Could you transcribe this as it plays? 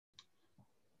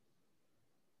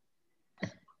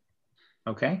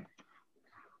Okay.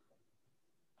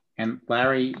 And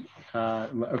Larry,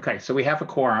 okay, so we have a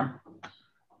quorum.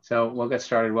 So we'll get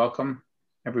started. Welcome,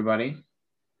 everybody.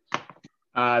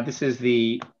 This is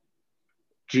the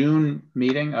June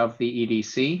meeting of the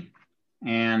EDC,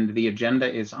 and the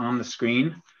agenda is on the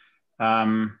screen.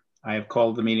 I have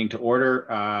called the meeting to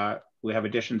order. We have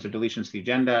additions or deletions to the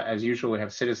agenda. As usual, we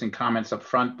have citizen comments up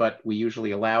front, but we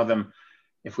usually allow them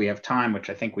if we have time, which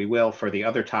I think we will, for the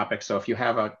other topics. So if you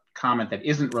have a comment that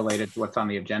isn't related to what's on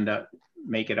the agenda,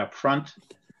 make it up front.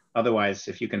 Otherwise,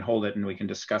 if you can hold it and we can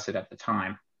discuss it at the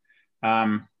time.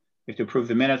 We have to approve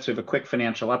the minutes. We have a quick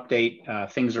financial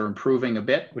update. Things are improving a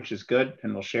bit, which is good,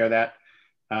 and we'll share that.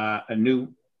 A new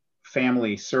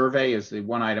family survey is the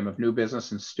one item of new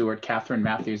business, and Catherine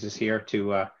Matthews is here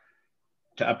to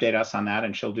update us on that,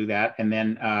 and she'll do that. And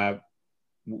then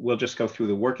we'll just go through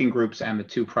the working groups and the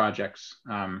two projects.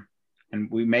 And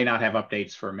we may not have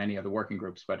updates for many of the working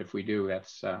groups, but if we do,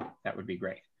 that would be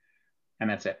great. And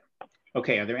that's it.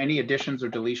 Okay, are there any additions or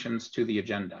deletions to the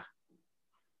agenda?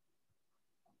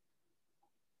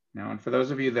 No, and for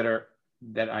those of you that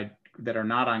are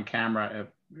not on camera,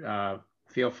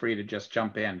 feel free to just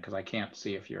jump in because I can't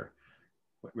see if you're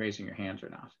raising your hands or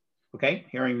not. Okay,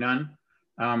 hearing none.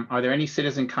 Are there any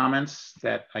citizen comments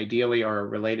that ideally are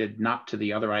related not to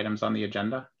the other items on the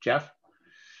agenda? Jeff?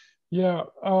 Yeah,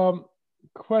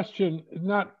 question,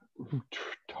 not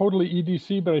totally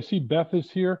EDC, but I see Beth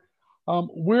is here.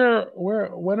 When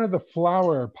are the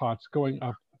flower pots going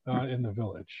up in the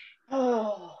village?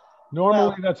 Oh, Normally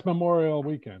well, that's Memorial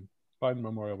Weekend, Biden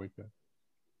Memorial Weekend.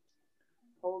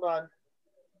 hold on.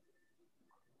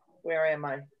 Where am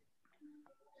I?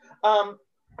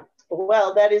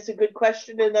 Well, that is a good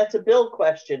question, and that's a Bill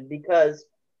question, because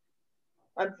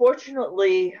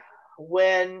unfortunately,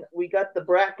 when we got the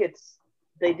brackets,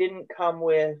 they didn't come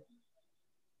with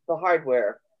the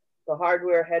hardware. The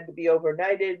hardware had to be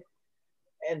overnighted,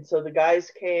 and so the guys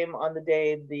came on the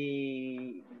day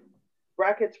the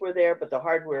brackets were there, but the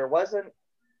hardware wasn't.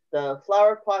 The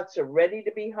flower pots are ready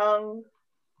to be hung.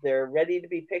 They're ready to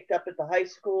be picked up at the high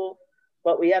school,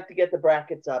 but we have to get the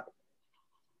brackets up.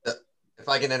 If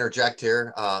I can interject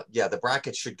here, yeah, the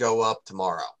brackets should go up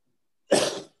tomorrow.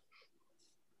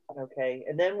 Okay,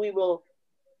 and then we will,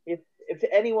 if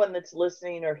anyone that's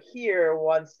listening or here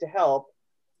wants to help,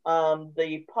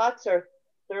 the pots are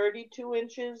 32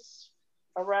 inches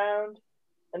around,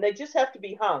 and they just have to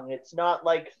be hung. It's not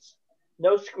like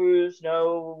no screws,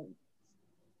 no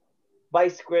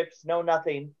vice grips, no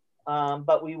nothing,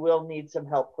 but we will need some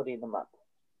help putting them up.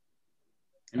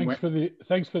 Thanks for the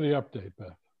update,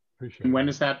 Beth. Appreciate And when it.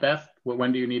 is that, Beth?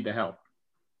 When do you need the help?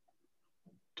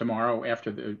 Tomorrow,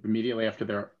 immediately after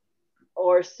their...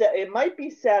 Or it might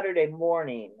be Saturday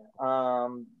morning,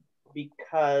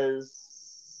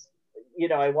 because, you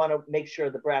know, I want to make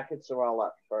sure the brackets are all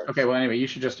up first. Okay, well, anyway, you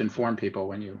should just inform people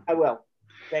when you... I will.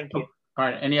 Thank you. All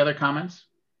right, any other comments?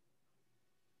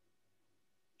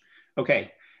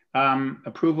 Okay,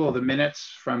 approval of the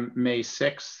minutes from May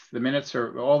 6th. The minutes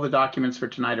are, all the documents for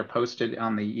tonight are posted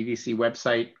on the EDC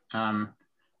website.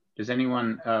 Does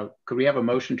anyone, could we have a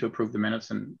motion to approve the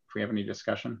minutes, and if we have any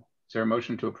discussion? Is there a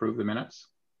motion to approve the minutes?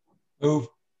 Move.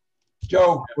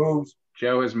 Joe moves.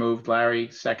 Joe has moved. Larry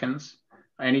seconds.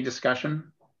 Any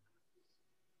discussion?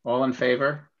 All in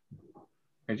favor?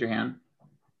 Raise your hand.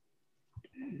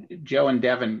 Joe and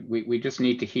Devin, we just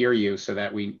need to hear you so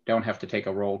that we don't have to take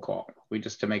a roll call. We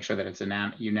just to make sure that it's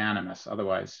unanimous.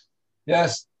 Otherwise.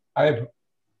 Yes, I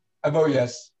vote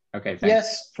yes. Okay. Thanks.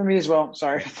 Yes, for me as well.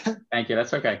 Sorry. Thank you.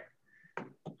 That's okay.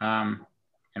 And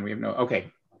we have no.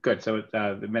 Okay. Good. So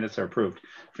the minutes are approved.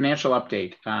 Financial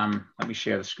update. Let me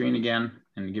share the screen again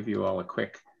and give you all a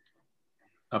quick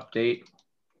update.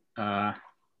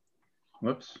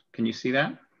 Whoops. Can you see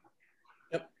that?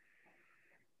 Yep.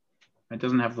 It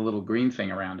doesn't have the little green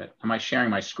thing around it. Am I sharing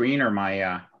my screen or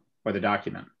my or the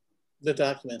document? The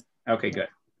document. Okay, good.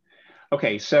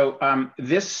 Okay, so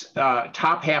this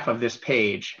top half of this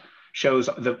page shows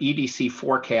the EDC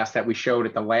forecast that we showed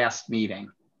at the last meeting.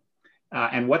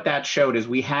 And what that showed is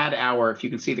we had our, if you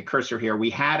can see the cursor here, we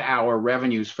had our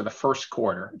revenues for the first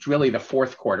quarter. It's really the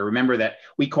fourth quarter. Remember that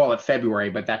we call it February,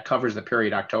 but that covers the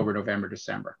period October, November,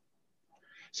 December.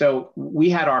 So we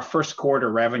had our first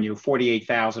quarter revenue,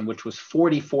 48,000, which was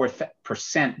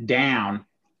 44% down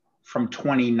from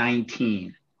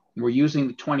 2019. We're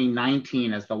using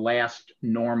 2019 as the last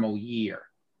normal year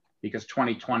because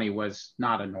 2020 was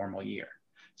not a normal year.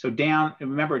 So down,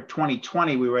 remember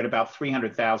 2020, we were at about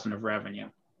 300,000 of revenue.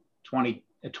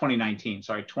 2019,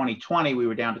 sorry, 2020, we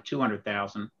were down to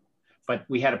 200,000, but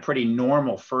we had a pretty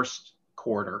normal first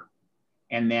quarter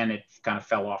and then it kind of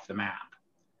fell off the map.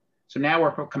 So now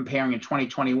we're comparing in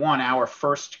 2021, our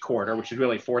first quarter, which is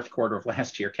really fourth quarter of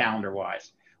last year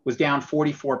calendar-wise, was down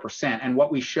 44%. And what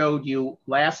we showed you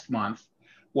last month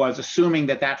was assuming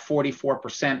that that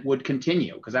 44% would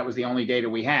continue, because that was the only data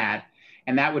we had.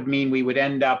 And that would mean we would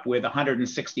end up with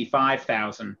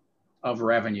 165,000 of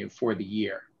revenue for the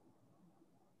year.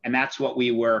 And that's what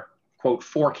we were, quote,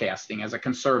 forecasting as a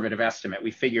conservative estimate.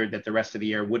 We figured that the rest of the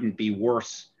year wouldn't be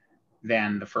worse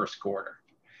than the first quarter.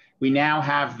 We now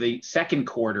have the second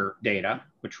quarter data,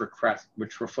 which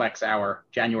reflects our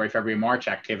January, February, March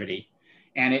activity.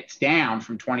 And it's down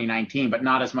from 2019, but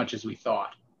not as much as we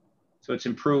thought. So it's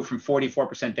improved from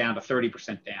 44% down to 30%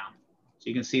 down. So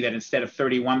you can see that instead of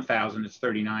 31,000, it's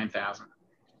 39,000.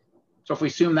 So if we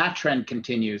assume that trend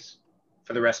continues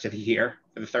for the rest of the year,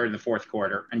 for the third and the fourth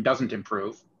quarter, and doesn't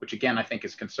improve, which again, I think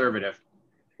is conservative,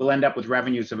 we'll end up with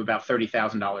revenues of about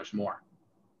 $30,000 more,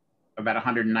 about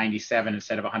 197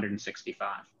 instead of 165.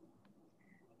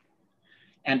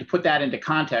 And to put that into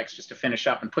context, just to finish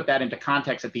up and put that into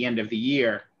context at the end of the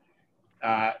year,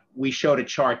 we showed a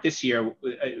chart this year,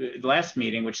 last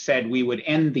meeting, which said we would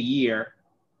end the year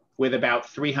with about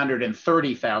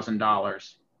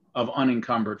 $330,000 of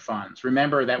unencumbered funds.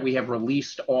 Remember that we have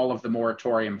released all of the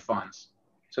moratorium funds.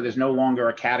 So there's no longer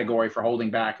a category for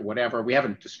holding back or whatever. We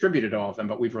haven't distributed all of them,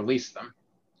 but we've released them.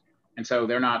 And so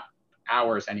they're not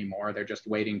ours anymore. They're just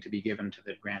waiting to be given to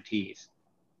the grantees.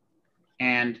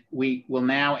 And we will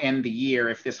now end the year,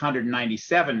 if this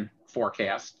 197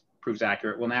 forecast proves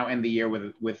accurate, we'll now end the year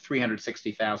with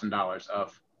 $360,000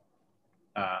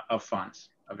 of funds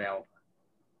available.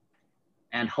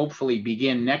 And hopefully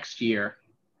begin next year,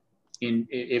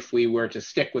 if we were to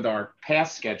stick with our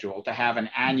past schedule, to have an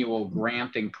annual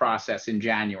granting process in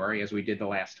January, as we did the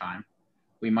last time.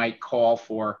 We might call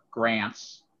for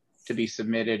grants to be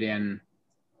submitted in,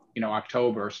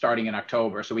 October, starting in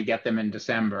October, so we get them in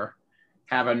December.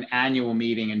 Have an annual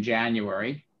meeting in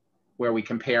January where we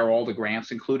compare all the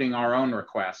grants, including our own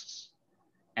requests,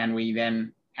 and we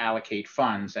then allocate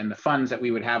funds. And the funds that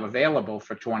we would have available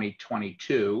for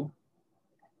 2022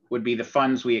 would be the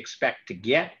funds we expect to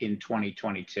get in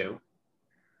 2022,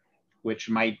 which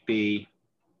might be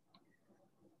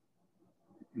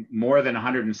more than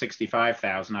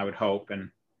 165,000, I would hope, and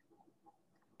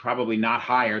probably not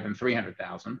higher than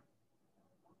 300,000.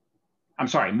 I'm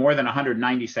sorry, more than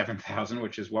 197,000,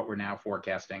 which is what we're now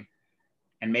forecasting,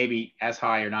 and maybe as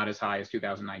high or not as high as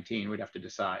 2019. We'd have to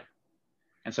decide.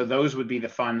 And so those would be the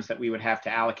funds that we would have to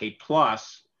allocate,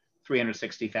 plus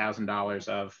 $360,000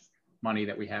 of money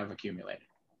that we have accumulated.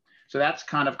 So that's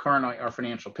kind of currently our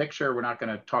financial picture. We're not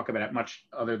going to talk about it much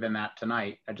other than that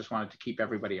tonight. I just wanted to keep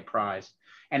everybody apprised.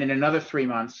 And in another 3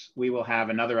 months, we will have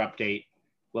another update.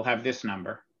 We'll have this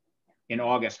number. In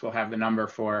August, we'll have the number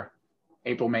for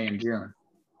April, May, and June.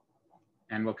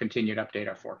 And we'll continue to update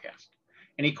our forecast.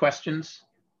 Any questions?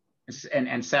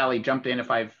 And Sally, jump in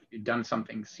if I've done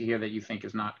something here that you think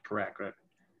is not correct. Right?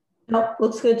 Nope,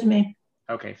 looks good to me.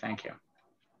 Okay, thank you.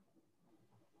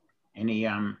 Any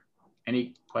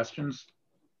questions?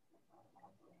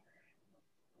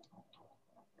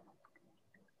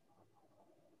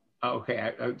 Oh,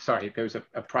 okay, sorry, there was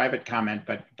a private comment,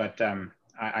 but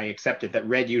I accepted that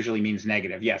red usually means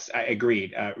negative. Yes, I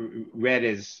agreed. Red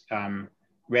is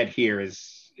red here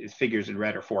is figures in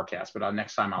red or forecast, but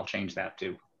next time I'll change that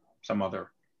to some other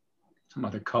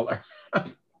color.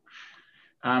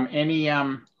 Any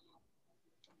other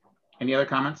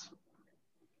comments?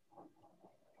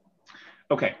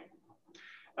 Okay.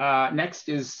 Next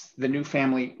is the new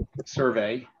family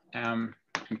survey, and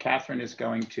Catherine is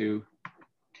going to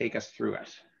take us through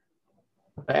it.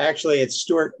 Actually, it's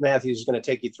Stuart Matthews who's going to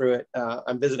take you through it.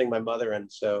 I'm visiting my mother,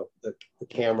 and so the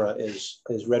camera is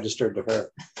registered to her.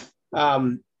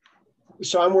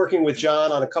 So I'm working with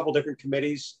John on a couple different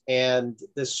committees, and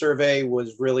this survey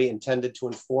was really intended to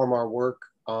inform our work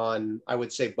on, I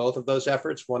would say, both of those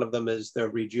efforts. One of them is the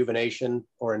rejuvenation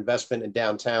or investment in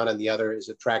downtown, and the other is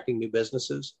attracting new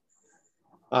businesses.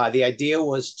 The idea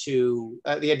was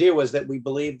that we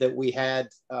believed that we had,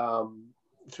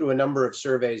 through a number of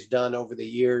surveys done over the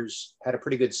years, had a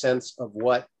pretty good sense of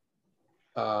what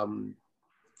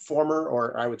former,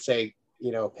 or I would say,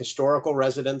 historical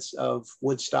residents of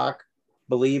Woodstock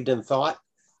believed and thought.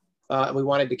 We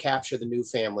wanted to capture the new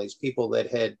families, people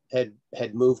that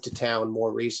had moved to town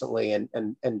more recently and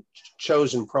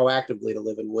chosen proactively to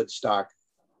live in Woodstock.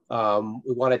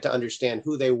 We wanted to understand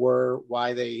who they were,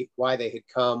 why they had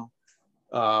come,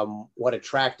 what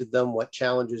attracted them, what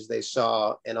challenges they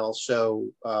saw, and also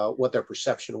what their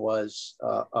perception was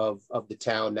of the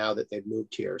town now that they've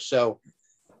moved here. So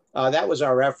That was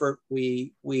our effort.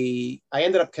 I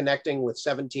ended up connecting with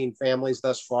 17 families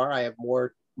thus far. I have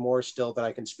more still that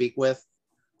I can speak with.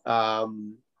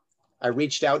 I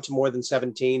reached out to more than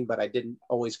 17, but I didn't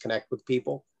always connect with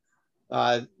people.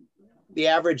 The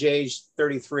average age,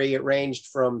 33, it ranged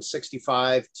from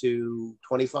 65 to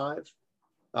 25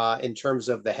 in terms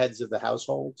of the heads of the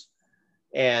households.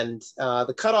 And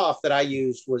the cutoff that I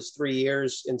used was 3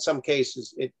 years. In some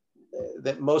cases,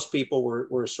 that most people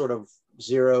were sort of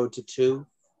 0 to 2,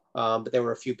 but there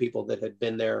were a few people that had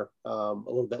been there a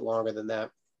little bit longer than that.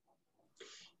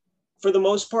 For the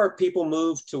most part, people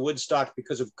moved to Woodstock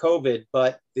because of COVID,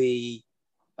 but the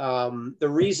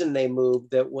reason they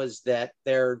moved was that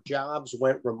their jobs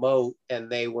went remote and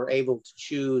they were able to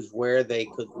choose where they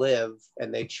could live,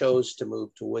 and they chose to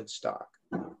move to Woodstock.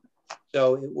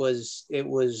 So it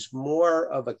was more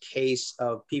of a case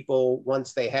of people,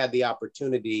 once they had the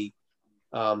opportunity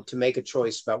to make a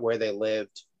choice about where they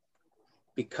lived,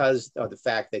 because of the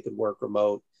fact they could work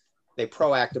remote, they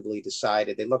proactively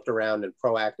decided, they looked around and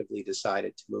proactively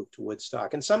decided to move to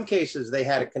Woodstock. In some cases, they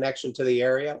had a connection to the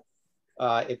area.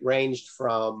 It ranged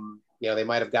from, they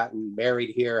might have gotten married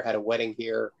here, had a wedding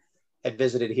here, had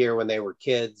visited here when they were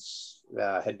kids,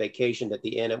 had vacationed at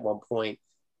the inn at one point.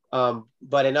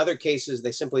 But in other cases,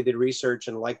 they simply did research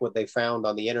and liked what they found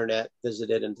on the internet,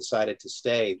 visited and decided to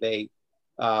stay.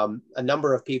 A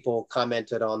number of people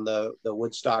commented on the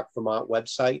Woodstock, Vermont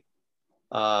website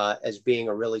as being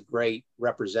a really great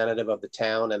representative of the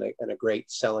town and a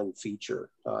great selling feature,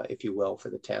 if you will, for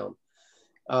the town.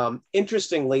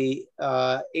 Interestingly,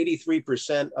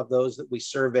 83% of those that we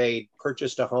surveyed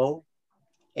purchased a home,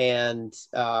 and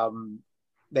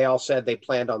they all said they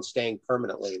planned on staying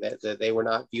permanently, that they were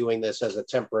not viewing this as a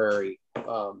temporary,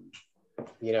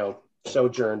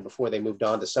 sojourn before they moved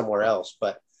on to somewhere else.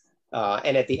 But,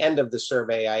 and at the end of the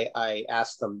survey, I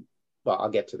asked them, well, I'll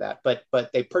get to that, but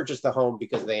they purchased the home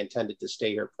because they intended to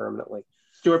stay here permanently.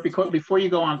 Stuart, before you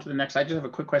go on to the next, I just have a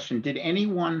quick question. Did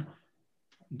anyone,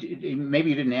 maybe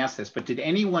you didn't ask this, but did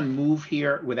anyone move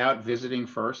here without visiting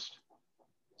first?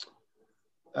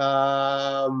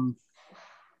 I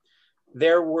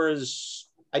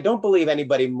don't believe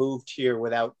anybody moved here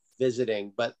without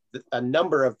visiting, but a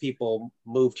number of people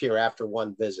moved here after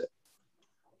one visit.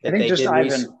 I think just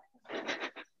Ivan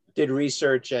did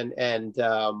research and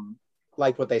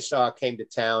liked what they saw, came to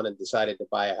town and decided to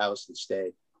buy a house and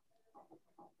stay.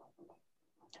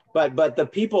 But the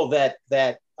people that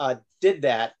did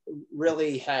that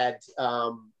really had,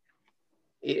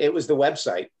 it was the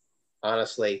website,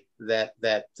 honestly, that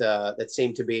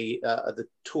seemed to be the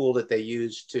tool that they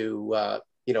used to,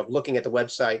 looking at the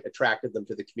website attracted them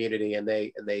to the community, and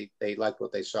they liked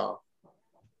what they saw.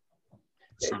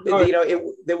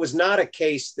 There was not a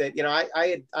case that,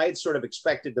 I had sort of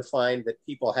expected to find that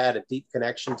people had a deep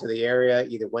connection to the area,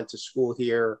 either went to school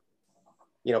here,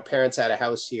 parents had a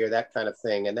house here, that kind of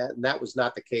thing. And that was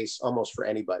not the case almost for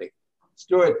anybody.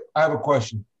 Stuart, I have a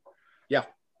question. Yeah.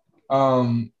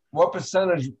 What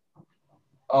percentage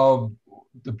of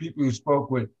the people you spoke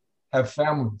with have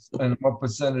families, and what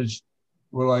percentage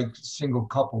were like single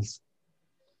couples?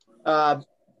 The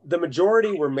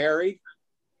majority were married.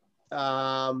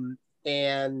 And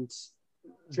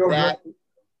Children.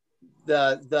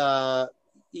 that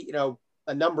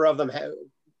a number of them have,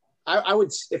 I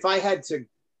would, if I had to,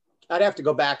 I'd have to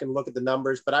go back and look at the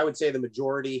numbers, but I would say the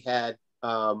majority had,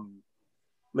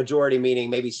 majority meaning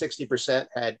maybe 60%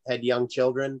 had young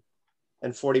children,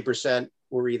 and 40%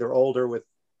 were either older with,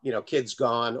 kids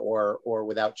gone or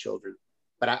without children.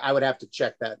 But I would have to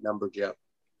check that number, Joe.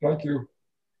 Thank you.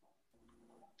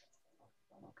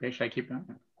 Okay, should I keep going?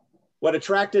 What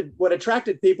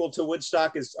attracted people to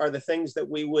Woodstock are the things that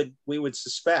we would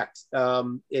suspect.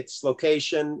 Its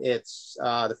location, it's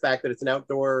the fact that it's an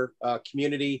outdoor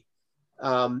community.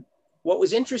 What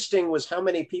was interesting was how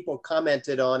many people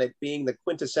commented on it being the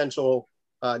quintessential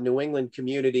New England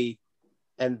community,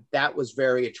 and that was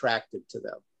very attractive to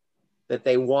them. That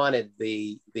they wanted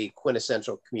the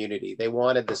quintessential community. They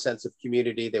wanted the sense of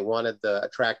community. They wanted the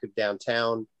attractive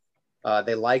downtown.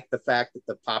 They like the fact that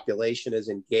the population is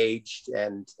engaged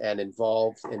and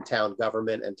involved in town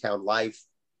government and town life.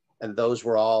 And those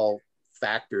were all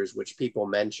factors which people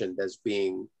mentioned as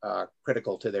being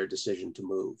critical to their decision to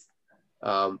move.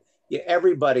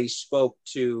 Everybody spoke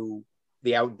to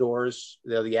the outdoors,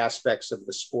 the aspects of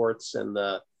the sports and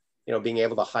the, being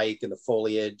able to hike and the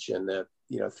foliage and the,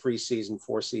 3-season,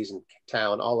 4-season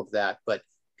town, all of that. But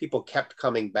people kept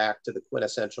coming back to the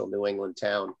quintessential New England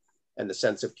town and the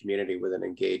sense of community with an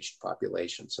engaged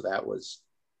population. So that was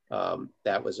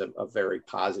a very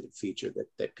positive feature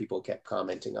that people kept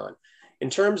commenting on. In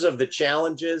terms of the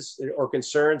challenges or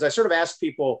concerns, I sort of asked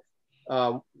people,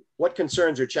 what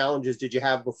concerns or challenges did you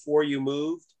have before you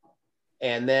moved?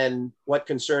 And then what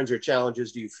concerns or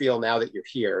challenges do you feel now that you're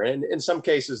here? And in some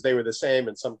cases, they were the same.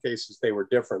 In some cases, they were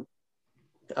different.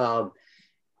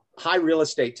 High real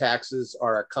estate taxes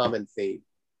are a common theme.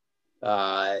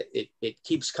 It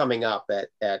keeps coming up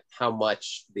at how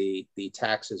much the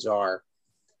taxes are.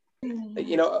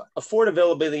 You know,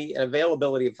 affordability and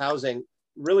availability of housing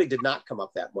really did not come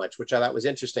up that much, which I thought was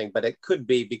interesting, but it could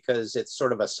be because it's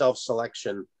sort of a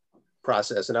self-selection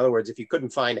process. In other words, if you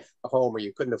couldn't find a home or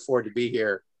you couldn't afford to be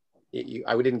here,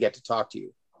 I didn't get to talk to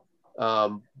you.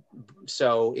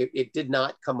 So it did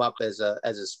not come up as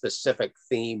a specific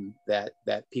theme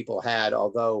that people had,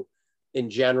 although in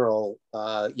general,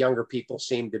 younger people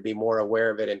seem to be more aware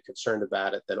of it and concerned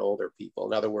about it than older people.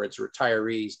 In other words,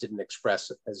 retirees didn't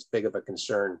express as big of a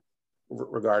concern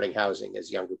regarding housing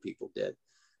as younger people did.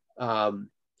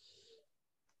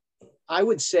 I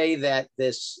would say that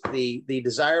the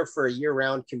desire for a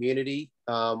year-round community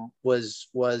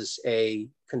was a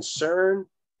concern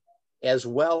as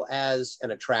well as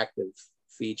an attractive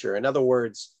feature. In other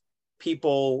words,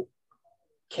 people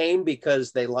came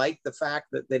because they liked the fact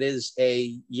that it is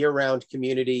a year-round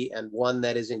community and one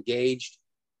that is engaged.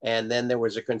 And then there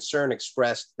was a concern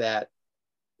expressed that,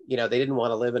 you know, they didn't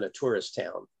want to live in a tourist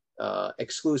town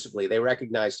exclusively. They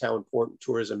recognized how important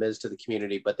tourism is to the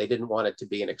community, but they didn't want it to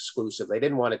be an exclusive. They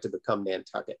didn't want it to become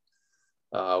Nantucket,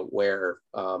 where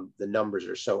the numbers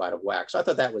are so out of whack. So I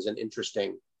thought that was an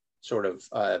interesting sort of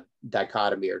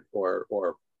dichotomy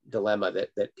or dilemma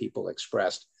that people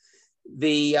expressed.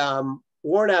 The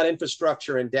worn out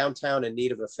infrastructure in downtown in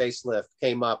need of a facelift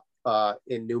came up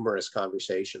in numerous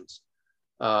conversations.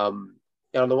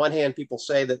 On the one hand, people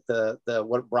say that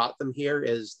what brought them here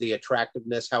is the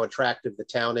attractiveness, how attractive the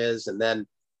town is, and then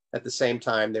at the same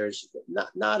time, there's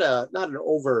not an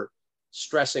over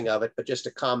stressing of it, but just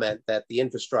a comment that the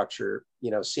infrastructure, you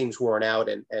know, seems worn out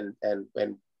and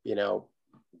you know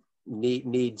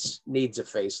needs a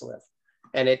facelift.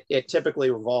 And it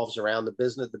typically revolves around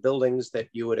the buildings that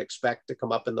you would expect to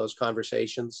come up in those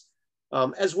conversations,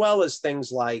 as well as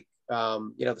things like,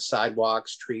 you know, the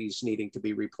sidewalks, trees needing to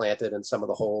be replanted and some of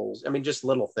the holes. I mean, just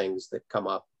little things that come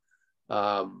up.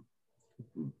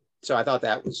 So I thought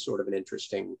that was sort of an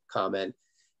interesting comment.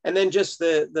 And then just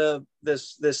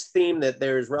this theme that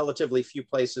there's relatively few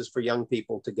places for young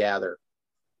people to gather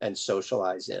and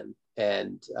socialize in.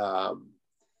 And,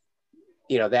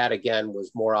 you know, that again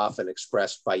was more often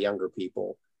expressed by younger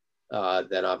people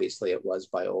than obviously it was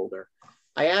by older.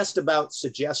 I asked about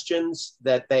suggestions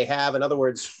that they have. In other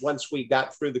words, once we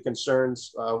got through the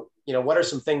concerns, you know, what are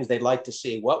some things they'd like to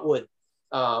see? What would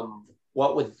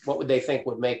they think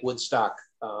would make Woodstock,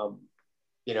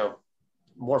 you know,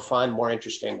 more fun, more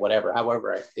interesting, whatever,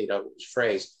 however, you know, it was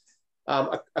phrased.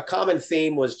 A common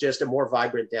theme was just a more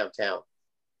vibrant downtown,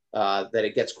 that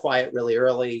it gets quiet really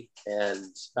early,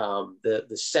 and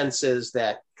the sense is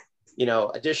that, you know,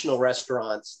 additional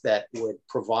restaurants that would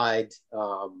provide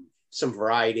some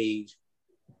variety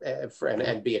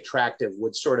and be attractive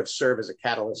would sort of serve as a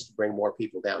catalyst to bring more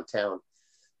people downtown.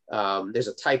 There's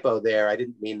a typo there. I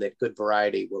didn't mean that good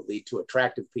variety will lead to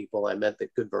attractive people. I meant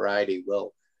that good variety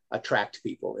will attract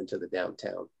people into the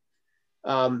downtown.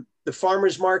 The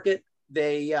farmers market,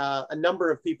 a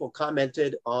number of people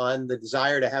commented on the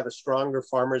desire to have a stronger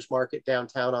farmers market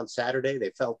downtown on Saturday.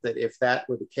 They felt that if that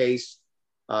were the case,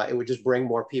 it would just bring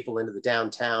more people into the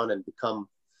downtown and become,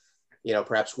 you know,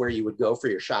 perhaps where you would go for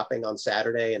your shopping on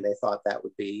Saturday. And they thought that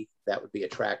would be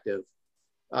attractive.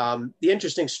 The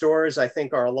interesting stores, I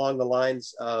think, are along the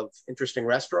lines of interesting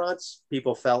restaurants.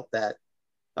 People felt that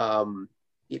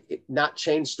not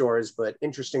chain stores, but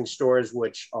interesting stores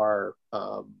which are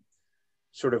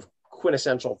sort of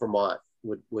quintessential Vermont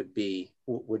would be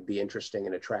interesting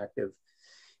and attractive.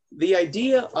 The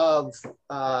idea of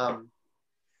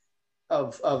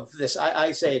this,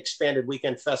 I say, expanded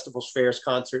weekend festivals, fairs,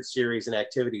 concert series, and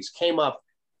activities came up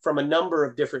from a number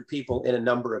of different people in a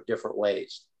number of different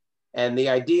ways. And the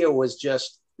idea was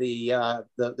just the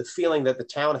feeling that the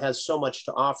town has so much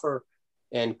to offer,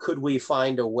 and could we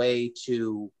find a way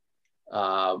to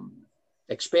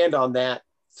expand on that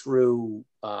through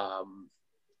a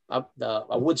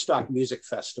Woodstock music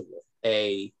festival,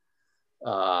 a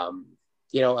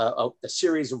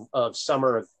series of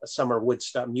summer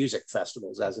Woodstock music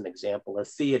festivals, as an example, or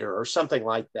theater or something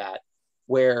like that,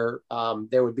 where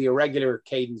there would be a regular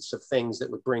cadence of things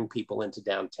that would bring people into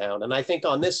downtown. And I think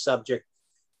on this subject,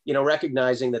 you know,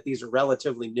 recognizing that these are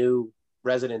relatively new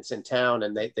residents in town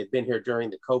and they've been here during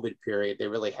the COVID period, they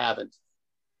really haven't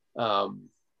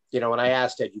you know, when I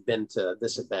asked, had you been to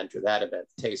this event or that event,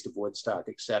 Taste of Woodstock,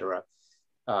 et cetera,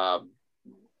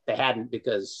 they hadn't,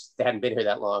 because they hadn't been here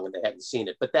that long and they hadn't seen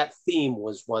it. But that theme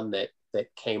was one that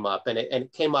came up, and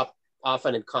it came up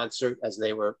often in concert as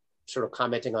they were sort of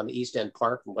commenting on the East End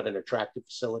Park and what an attractive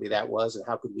facility that was and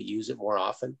how could we use it more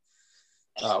often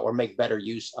or make better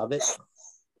use of it.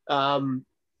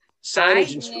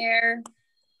 Signage here.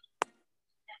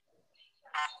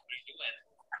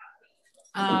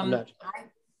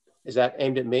 Is that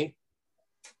aimed at me?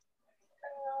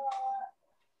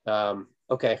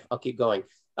 Okay, I'll keep going.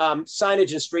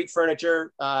 Signage and street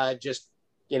furniture, just,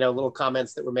 you know, little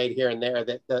comments that were made here and there,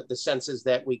 that the sense is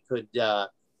that we could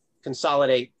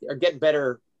consolidate or get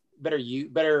better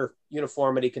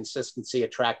uniformity, consistency,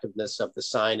 attractiveness of the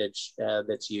signage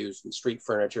that's used in street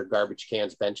furniture, garbage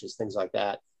cans, benches, things like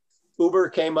that. Uber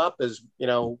came up as, you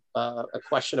know, a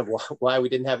question of why we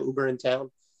didn't have Uber in town.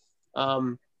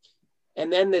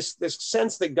 And then this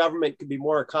sense that government could be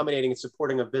more accommodating and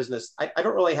supporting of business. I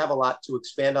don't really have a lot to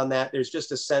expand on that. There's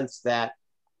just a sense that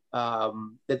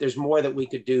that there's more that we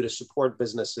could do to support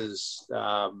businesses.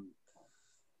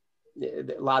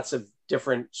 Lots of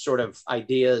different sort of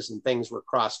ideas and things were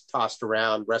tossed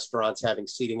around, restaurants having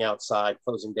seating outside,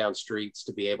 closing down streets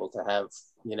to be able to have,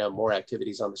 you know, more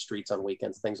activities on the streets on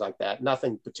weekends, things like that.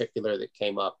 Nothing particular that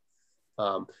came up.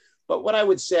 But what I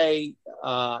would say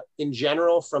in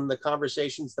general from the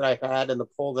conversations that I've had and the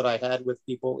poll that I had with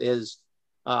people is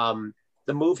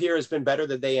the move here has been better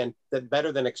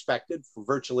than expected for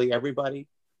virtually everybody.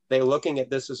 They're looking at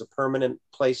this as a permanent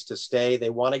place to stay. They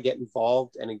want to get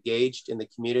involved and engaged in the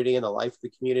community and the life of the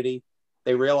community.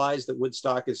 They realize that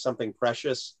Woodstock is something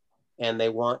precious and they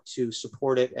want to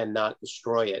support it and not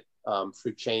destroy it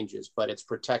through changes, but it's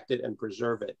protect it and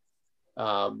preserve it.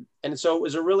 And so it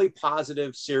was a really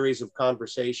positive series of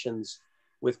conversations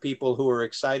with people who are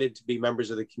excited to be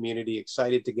members of the community,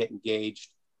 excited to get engaged,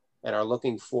 and are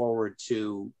looking forward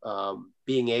to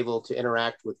being able to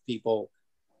interact with people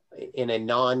in a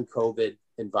non-COVID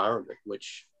environment,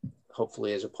 which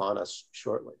hopefully is upon us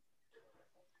shortly.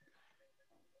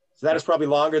 So that is probably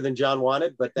longer than John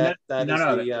wanted, but that is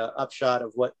the upshot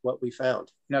of what we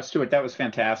found. No, Stuart, that was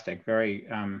fantastic. Very,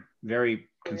 very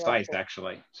concise,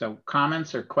 actually. So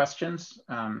comments or questions?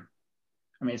 I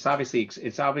mean,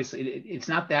 it's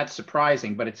not that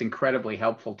surprising, but it's incredibly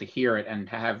helpful to hear it and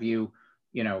to have you,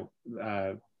 you know,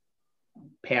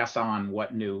 pass on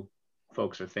what new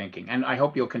folks are thinking. And I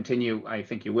hope you'll continue, I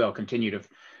think you will continue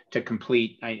to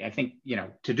complete, I think, you know,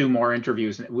 to do more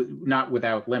interviews, not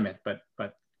without limit, but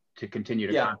to continue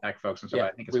to contact folks. And so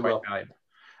I think it's quite valuable.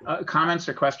 Comments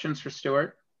or questions for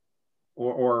Stuart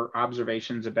or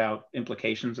observations about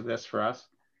implications of this for us?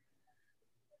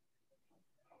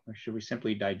 Or should we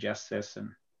simply digest this? And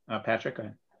Patrick, go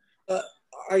ahead.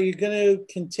 Are you going to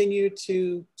continue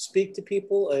to speak to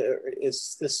people?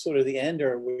 Is this sort of the end,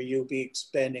 or will you be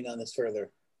expanding on this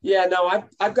further? Yeah, no,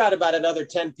 I've got about another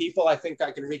 10 people I think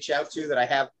I can reach out to that I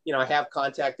have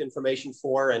contact information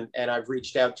for, and I've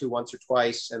reached out to once or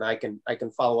twice, and I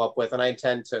can follow up with, and I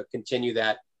intend to continue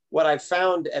that. What I've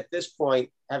found at this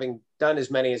point, having done as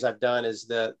many as I've done, is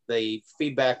the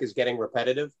feedback is getting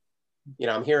repetitive. You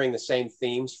know, I'm hearing the same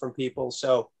themes from people.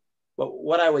 So, but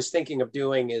what I was thinking of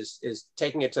doing is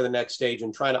taking it to the next stage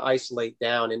and trying to isolate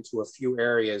down into a few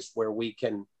areas where we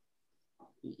can,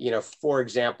 you know, for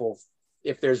example,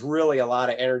 if there's really a lot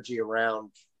of energy around,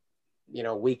 you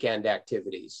know, weekend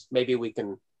activities, maybe we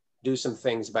can do some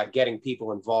things about getting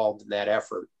people involved in that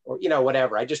effort, or, you know,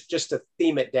 whatever. I just to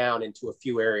theme it down into a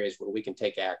few areas where we can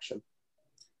take action.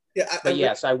 Yeah, but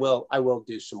yes, I will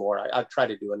do some more. I'll try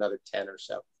to do another 10 or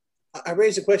so. I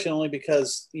raised the question only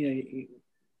because, you know,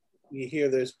 you hear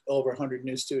there's over 100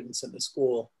 new students in the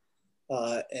school,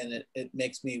 and it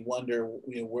makes me wonder,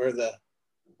 you know,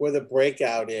 where the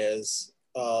breakout is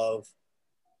of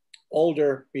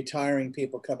older retiring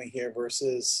people coming here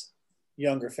versus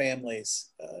younger families.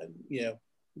 You know,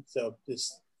 so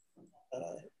just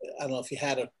I don't know if you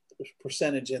had a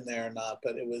percentage in there or not,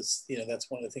 but it was, you know, that's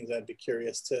one of the things I'd be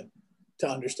curious to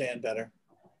understand better.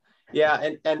 Yeah,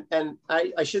 and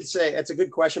I should say it's a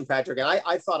good question, Patrick. And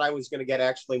I thought I was going to get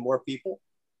actually more people,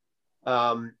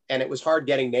 and it was hard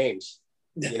getting names.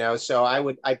 You know, so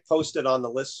I posted on the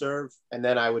listserv, and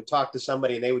then I would talk to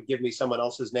somebody, and they would give me someone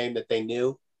else's name that they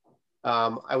knew.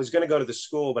 I was going to go to the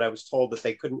school, but I was told that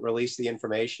they couldn't release the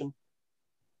information.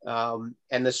 And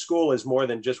the school is more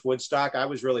than just Woodstock. I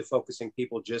was really focusing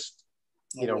people just,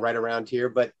 you know, right around here.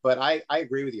 But I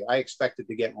agree with you. I expected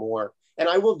to get more. And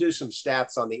I will do some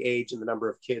stats on the age and the number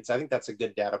of kids. I think that's a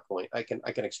good data point. I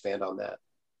can expand on that.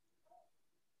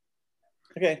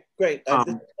 Okay, great.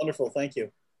 Wonderful. Thank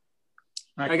you.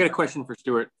 I got a question for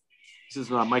Stuart. This is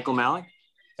Michael Malley.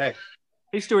 Hey.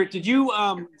 Hey, Stuart, did you,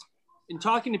 in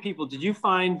talking to people, did you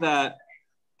find that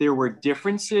there were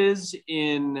differences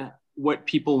in what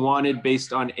people wanted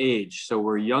based on age? So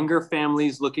were younger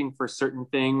families looking for certain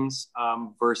things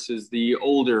versus the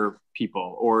older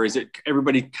people, or is it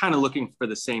everybody kind of looking for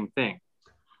the same thing?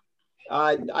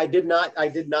 I did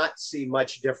not see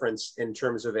much difference in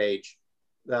terms of age.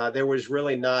 There was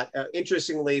really not.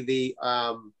 Interestingly, the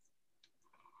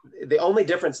only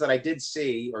difference that I did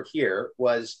see or hear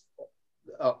was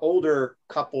older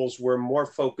couples were more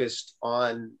focused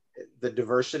on the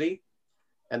diversity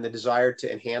and the desire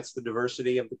to enhance the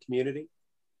diversity of the community.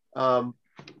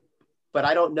 But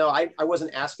I don't know. I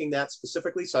wasn't asking that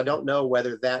specifically, so I don't know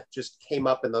whether that just came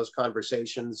up in those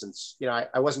conversations. And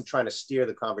I wasn't trying to steer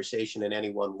the conversation in any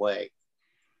one way.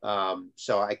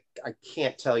 So I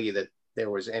can't tell you that there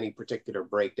was any particular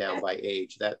breakdown by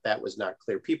age. That was not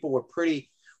clear. People were pretty.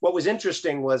 What was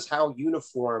interesting was how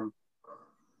uniform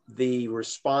the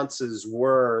responses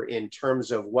were in terms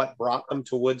of what brought them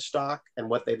to Woodstock and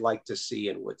what they'd like to see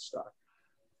in Woodstock.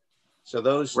 So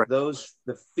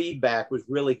the feedback was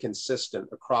really consistent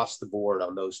across the board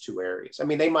on those two areas. I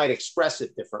mean, they might express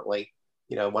it differently.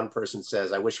 One person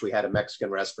says, I wish we had a Mexican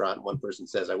restaurant. And one person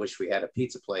says, I wish we had a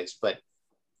pizza place. But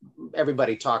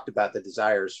everybody talked about the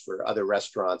desires for other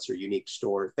restaurants or unique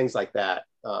stores, things like that.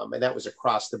 And that was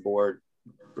across the board,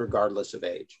 regardless of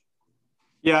age.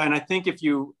 Yeah, and I think if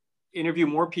you interview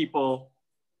more people,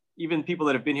 even people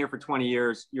that have been here for 20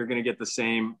 years, you're going to get the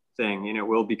same thing, and it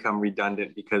will become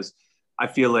redundant because I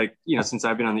feel like, since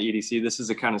I've been on the EDC, this is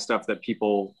the kind of stuff that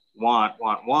people want,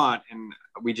 and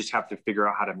we just have to figure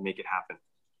out how to make it happen.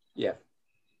 Yeah.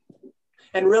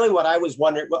 And really what I was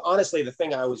wondering, well, honestly, the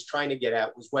thing I was trying to get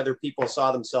at was whether people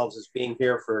saw themselves as being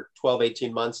here for 12,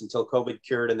 18 months until COVID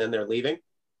cured and then they're leaving.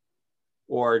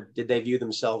 Or did they view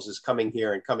themselves as coming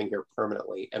here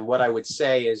permanently? And what I would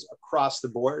say is across the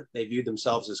board, they view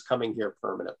themselves as coming here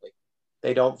permanently.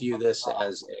 They don't view this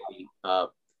as a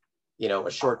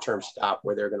short-term stop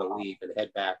where they're going to leave and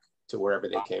head back to wherever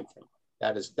they came from.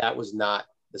 That was not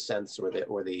the sense or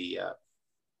the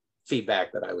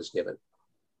feedback that I was given.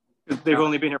 They've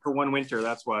only been here for one winter,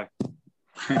 that's why.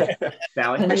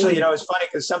 Sally? Actually, it's funny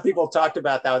because some people talked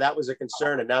about how that was a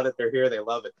concern, and now that they're here, they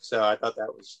love it. So I thought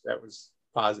that was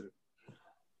positive.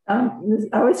 I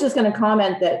was just going to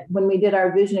comment that when we did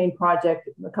our visioning project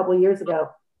a couple of years ago,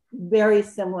 very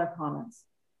similar comments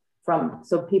from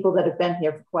people that have been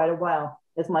here for quite a while.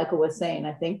 As Michael was saying,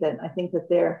 I think that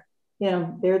they're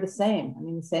the same. I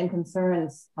mean, the same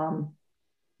concerns,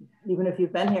 even if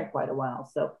you've been here quite a while.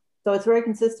 So it's very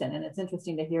consistent, and it's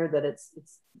interesting to hear that it's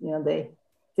they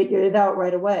figured it out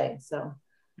right away. So,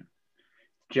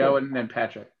 Joe and then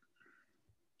Patrick.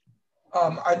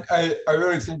 I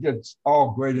really think it's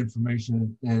all great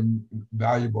information and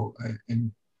valuable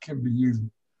and can be used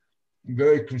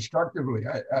very constructively.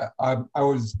 I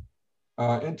was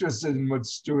interested in what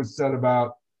Stuart said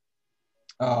about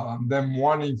them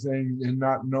wanting things and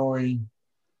not knowing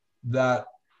that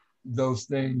those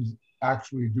things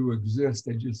actually do exist.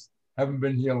 They just haven't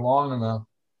been here long enough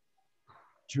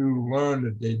to learn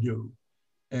that they do.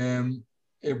 And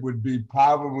it would be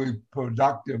probably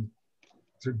productive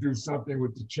to do something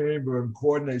with the chamber and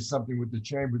coordinate something with the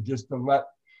chamber just to let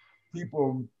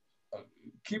people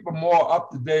keep a more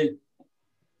up-to-date,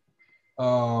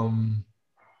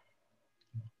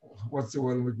 what's the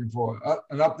word I'm looking for?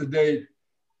 An up-to-date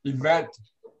event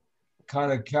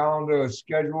kind of calendar or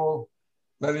schedule,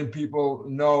 letting people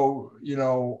know,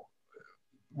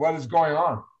 what is going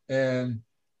on, and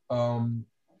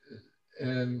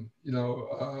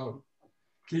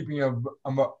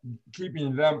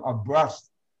keeping them abreast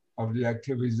of the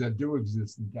activities that do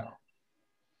exist in town.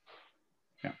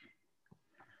 Yeah.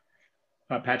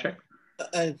 Patrick?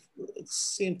 It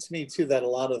seemed to me too that a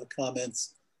lot of the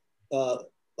comments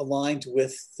aligned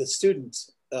with the student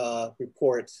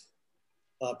report,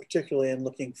 particularly in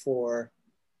looking for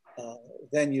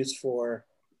venues for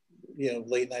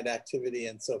late night activity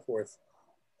and so forth,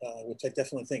 which I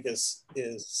definitely think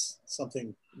is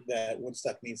something that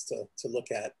Woodstock needs to look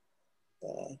at.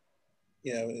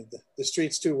 The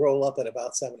streets do roll up at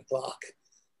about 7 o'clock.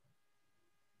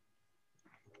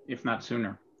 If not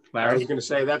sooner. Larry? I was going to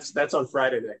say that's on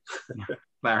Friday night.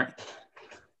 Larry?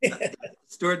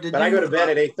 Stuart, I go to bed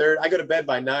at 8:30. I go to bed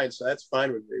by 9, so that's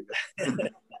fine with me.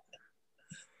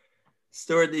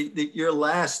 Stuart, your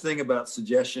last thing about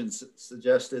suggestions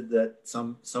suggested that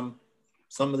some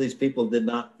of these people did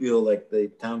not feel like the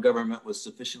town government was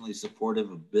sufficiently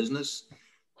supportive of business.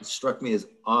 It struck me as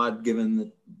odd given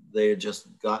that they had just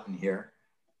gotten here.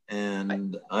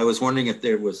 And I was wondering if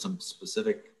there was some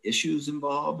specific issues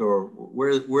involved, or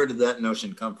where did that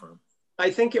notion come from? I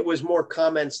think it was more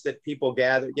comments that people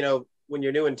gathered. You know, when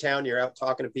you're new in town, you're out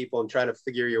talking to people and trying to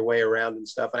figure your way around and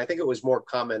stuff. And I think it was more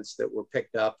comments that were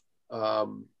picked up,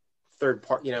 third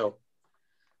part, you know,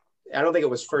 I don't think it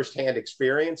was firsthand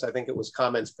experience. I think it was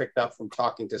comments picked up from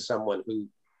talking to someone who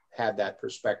had that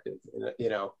perspective, you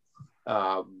know.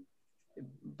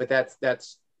 But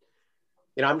that's,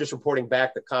 you know, I'm just reporting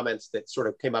back the comments that sort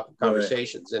of came up in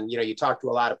conversations. And, you know, you talk to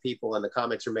a lot of people and the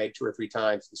comments are made 2 or 3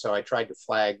 times. And so I tried to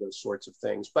flag those sorts of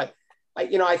things. But,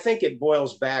 you know, I think it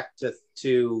boils back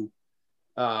to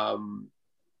well,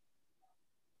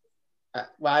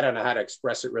 I don't know how to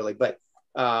express it really, but,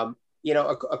 you know,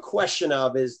 a question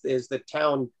of is the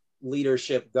town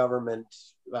leadership, government,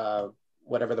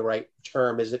 whatever the right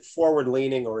term, is it forward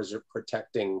leaning or is it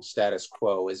protecting status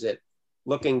quo? Is it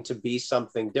looking to be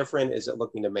something different? Is it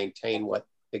looking to maintain what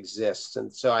exists?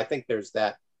 And so I think there's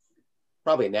that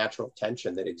probably a natural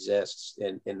tension that exists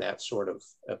in that sort of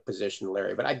position,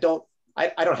 Larry. But I don't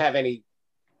have any,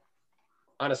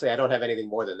 honestly, I don't have anything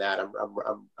more than that.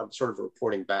 I'm sort of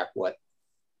reporting back what,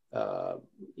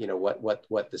 you know,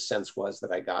 what the sense was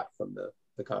that I got from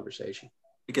the conversation.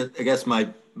 Because I guess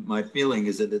my feeling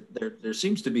is that there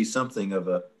seems to be something of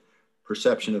a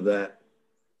perception of that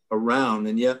around,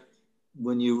 and yet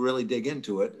when you really dig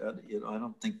into it, you know, I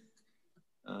don't think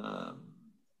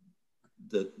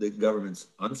the government's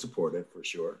unsupportive for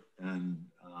sure. And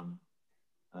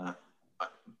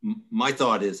my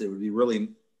thought is it would be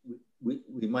really,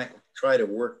 we might try to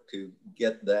work to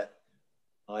get that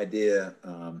idea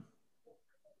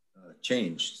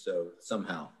changed. So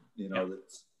somehow, you know,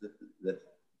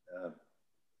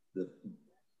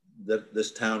 that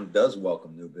this town does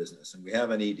welcome new business, and we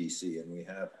have an EDC, and we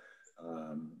have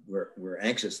we're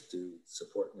anxious to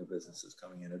support new businesses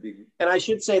coming in. And I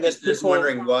should say that just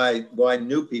wondering why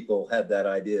new people had that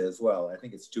idea as well. I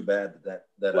think it's too bad that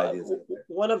idea is out there.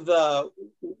 One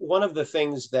of the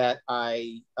things that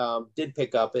I did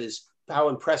pick up is how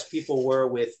impressed people were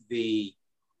with the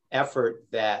effort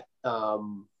that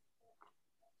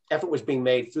effort was being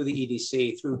made through the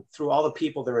EDC, through all the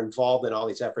people that are involved in all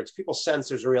these efforts. People sense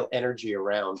there's a real energy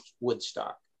around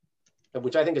Woodstock,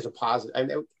 which I think is a positive, I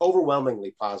mean,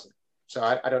 overwhelmingly positive. So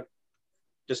I don't,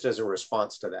 just as a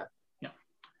response to that. Yeah.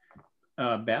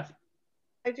 Beth?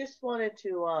 I just wanted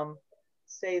to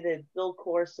say that Bill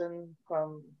Corson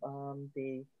from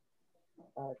the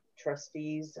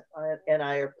trustees and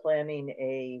I are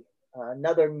planning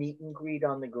another meet and greet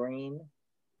on the green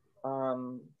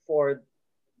for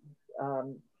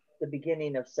the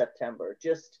beginning of September,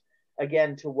 just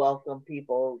again to welcome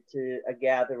people to a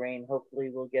gathering.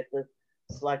 Hopefully we'll get the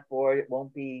select board. It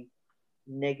won't be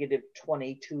negative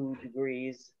 22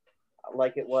 degrees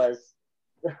like it was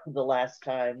the last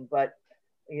time, but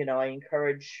you know, I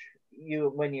encourage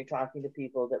you when you're talking to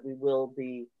people that we will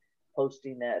be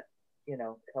hosting that, you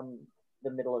know, come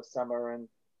the middle of summer, and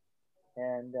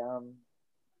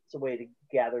it's a way to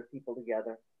gather people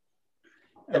together.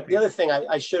 Okay. The other thing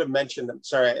I should have mentioned, I'm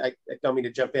sorry, I don't mean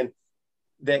to jump in,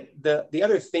 that the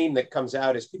other theme that comes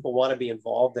out is people want to be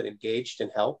involved and engaged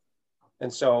and help.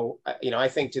 And so, you know, I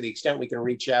think to the extent we can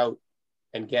reach out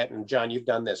and get, and John, you've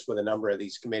done this with a number of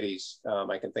these committees.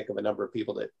 I can think of a number of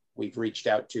people that we've reached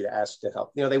out to ask to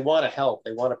help. You know, they want to help,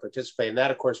 they want to participate. And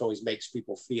that, of course, always makes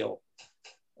people feel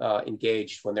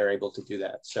engaged when they're able to do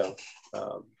that. So,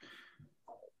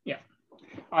 yeah.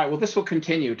 All right, well, this will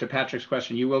continue. To Patrick's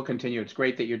question, you will continue. It's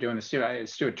great that you're doing this, Stu.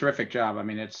 Stu, a terrific job. I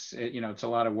mean, you know, it's a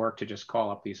lot of work to just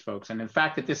call up these folks. And in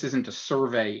fact, that this isn't a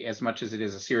survey as much as it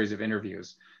is a series of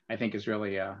interviews, I think is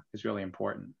really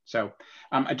important. So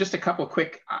just a couple of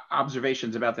quick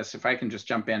observations about this, if I can just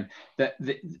jump in.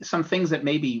 Some things that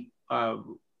maybe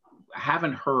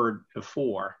haven't heard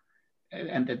before,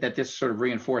 and that this sort of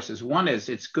reinforces. One is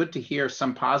it's good to hear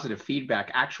some positive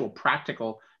feedback, actual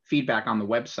practical feedback on the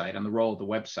website, on the role of the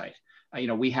website. You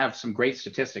know, we have some great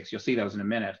statistics. You'll see those in a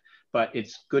minute, but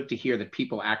it's good to hear that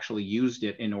people actually used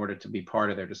it in order to be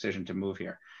part of their decision to move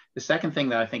here. The second thing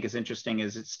that I think is interesting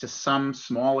is it's to some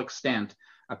small extent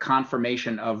a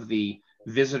confirmation of the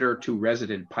visitor to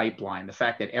resident pipeline, the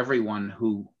fact that everyone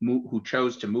who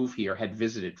chose to move here had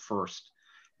visited first.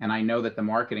 And I know that the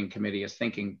marketing committee is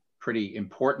thinking pretty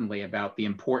importantly about the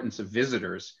importance of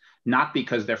visitors, not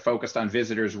because they're focused on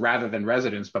visitors rather than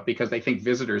residents, but because they think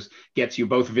visitors gets you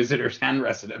both visitors and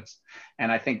residents.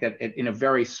 And I think that in a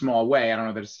very small way, I don't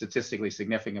know that it's statistically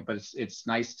significant, but it's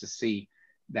nice to see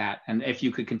that. And if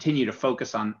you could continue to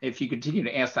focus on, if you continue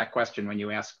to ask that question when you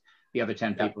ask the other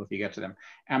 10 people, if you get to them.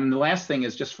 And the last thing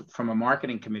is just from a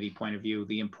marketing committee point of view,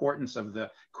 the importance of the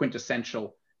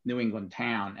quintessential New England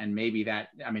town, and maybe that,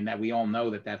 I mean, that we all know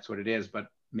that that's what it is, but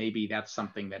maybe that's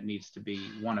something that needs to be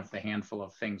one of the handful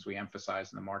of things we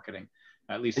emphasize in the marketing,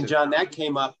 at least. And John, that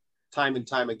came up time and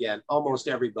time again. Almost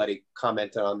everybody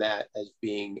commented on that as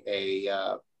being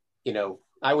a, you know,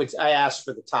 I asked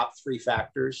for the top 3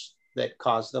 factors that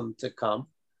caused them to come,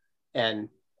 and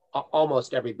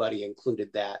almost everybody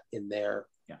included that in their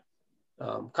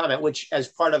comment, which as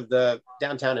part of the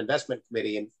downtown investment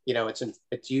committee, and you know,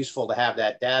 it's useful to have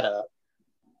that data.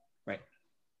 Right.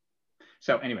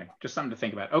 So anyway, just something to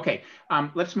think about. Okay,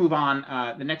 let's move on.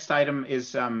 The next item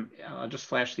is, I'll just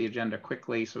flash the agenda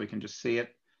quickly so we can just see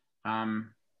it.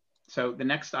 So the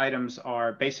next items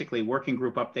are basically working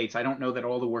group updates. I don't know that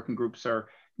all the working groups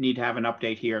need to have an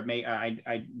update here. It may,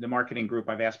 the marketing group,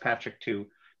 I've asked Patrick to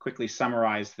quickly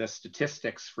summarize the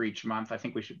statistics for each month. I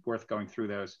think we should worth going through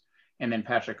those. And then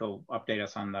Patrick will update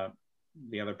us on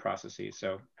the other processes.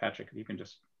 So Patrick, if you can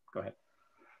just go ahead.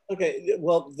 Okay,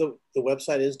 well, the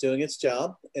website is doing its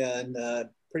job, and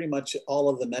pretty much all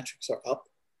of the metrics are up.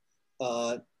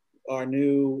 Our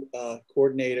new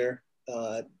coordinator,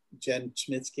 Jen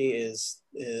Schmitsky, is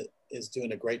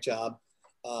doing a great job.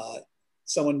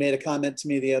 Someone made a comment to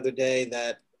me the other day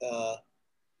that,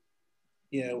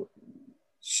 you know,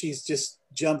 she's just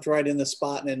jumped right in the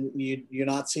spot, and you're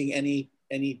not seeing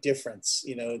any difference.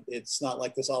 You know, it's not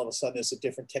like this all of a sudden is a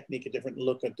different technique, a different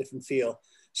look, a different feel.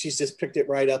 She's just picked it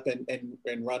right up and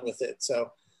run with it.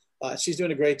 So she's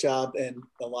doing a great job, and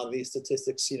a lot of these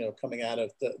statistics, you know, coming out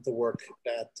of the work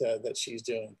that she's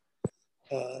doing.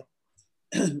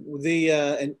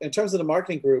 In terms of the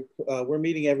marketing group, we're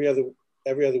meeting every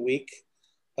other week,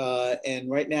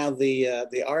 and right now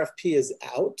the RFP is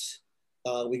out.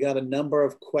 We got a number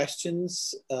of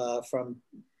questions from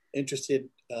interested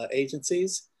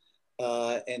agencies,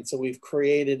 and so we've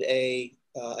created a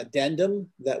addendum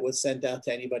that was sent out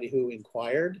to anybody who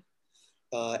inquired,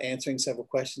 answering several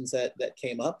questions that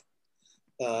came up.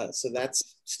 So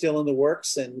that's still in the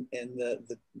works, and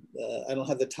I don't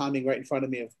have the timing right in front of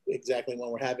me of exactly when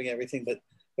we're having everything,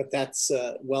 but that's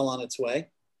well on its way.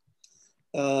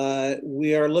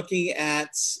 We are looking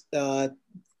at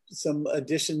some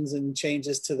additions and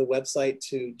changes to the website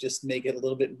to just make it a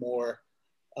little bit more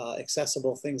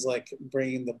accessible. Things like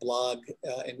bringing the blog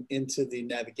into the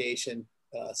navigation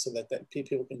so that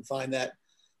people can find that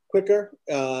quicker,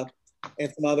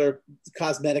 and some other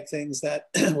cosmetic things that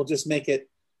will just make it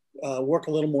work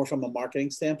a little more from a marketing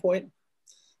standpoint.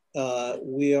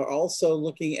 We are also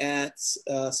looking at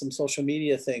some social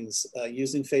media things,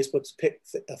 using Facebook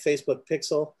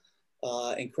Pixel,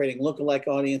 and creating lookalike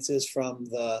audiences from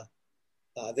the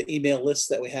email lists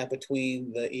that we have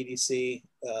between the EDC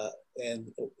and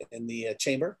the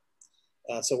chamber.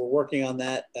 So we're working on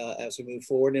that as we move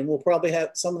forward, and we'll probably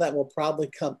have some of that will probably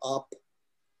come up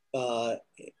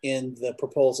in the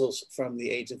proposals from the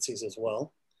agencies as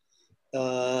well.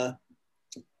 Let's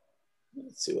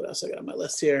see what else I got on my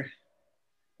list here.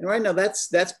 And right now, that's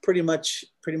pretty much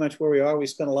where we are. We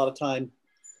spent a lot of time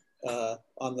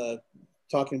on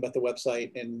talking about the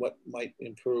website and what might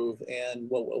improve and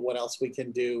what else we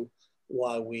can do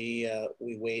while we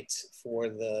wait for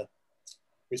the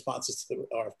responses to the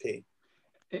RFP.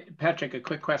 Patrick, a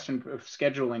quick question of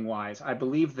scheduling wise. I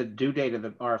believe the due date of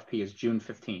the RFP is June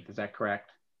 15th. Is that correct?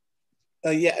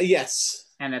 Yes.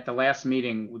 And at the last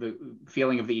meeting, the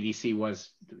feeling of the EDC was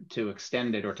to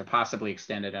extend it or to possibly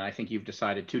extend it. And I think you've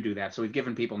decided to do that. So we've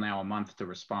given people now a month to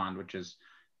respond, which is,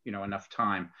 you know, enough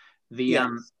time. Yes.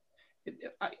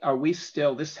 Are we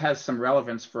still, this has some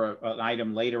relevance for an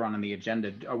item later on in the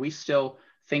agenda. Are we still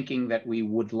thinking that we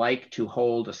would like to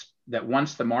hold that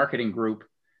once the marketing group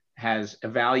has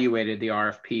evaluated the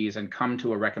RFPs and come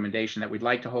to a recommendation, that we'd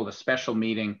like to hold a special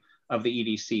meeting of the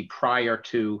EDC prior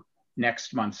to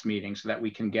next month's meeting so that we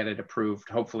can get it approved,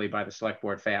 hopefully by the select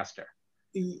board faster?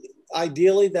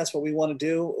 Ideally, that's what we want to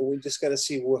do. We just got to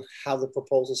see how the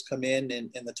proposals come in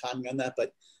and the timing on that,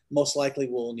 but most likely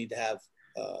we'll need to have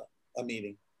a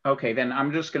meeting. Okay, then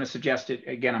I'm just going to suggest it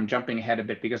again. I'm jumping ahead a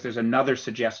bit because there's another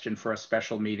suggestion for a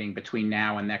special meeting between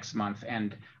now and next month,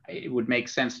 and it would make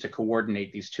sense to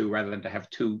coordinate these two rather than to have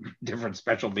two different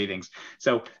special meetings.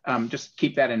 So just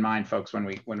keep that in mind, folks, when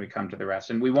we come to the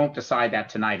rest. And we won't decide that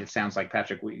tonight. It sounds like,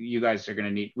 Patrick, you guys are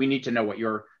going to we need to know what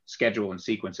your schedule and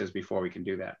sequence is before we can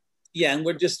do that. Yeah, and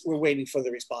we're waiting for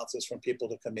the responses from people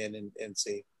to come in and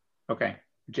see. Okay.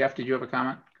 Jeff, did you have a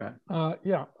comment? Go ahead.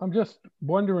 Yeah, I'm just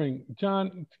wondering,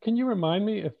 John, can you remind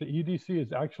me if the EDC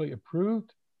has actually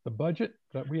approved the budget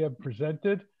that we have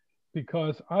presented?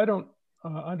 Because I don't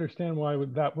understand why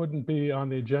that wouldn't be on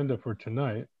the agenda for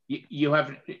tonight. We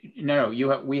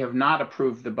have not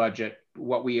approved the budget.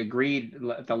 What we agreed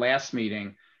at the last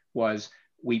meeting was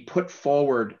we put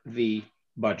forward the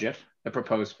budget, the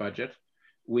proposed budget.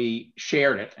 We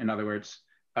shared it, in other words,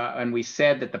 and we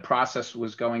said that the process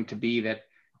was going to be that,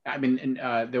 I mean,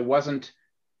 there wasn't,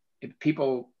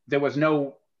 there was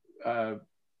no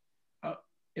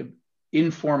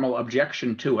informal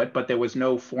objection to it, but there was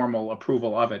no formal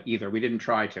approval of it either. We didn't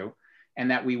try to.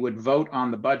 And that we would vote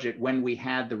on the budget when we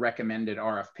had the recommended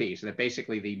RFP. So that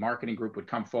basically the marketing group would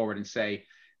come forward and say,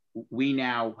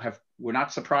 we're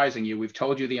not surprising you. We've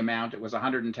told you the amount. It was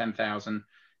 110,000.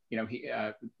 You know,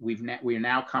 we are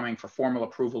now coming for formal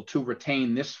approval to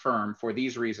retain this firm for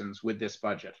these reasons with this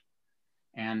budget.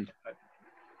 And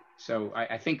so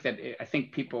I think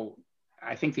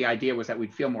the idea was that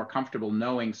we'd feel more comfortable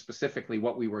knowing specifically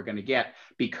what we were going to get,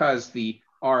 because the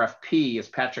RFP, as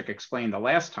Patrick explained the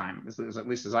last time, at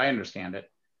least as I understand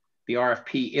it, the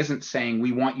RFP isn't saying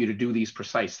we want you to do these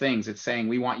precise things. It's saying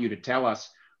we want you to tell us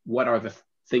what are the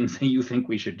things that you think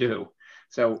we should do.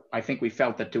 So I think we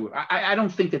felt that I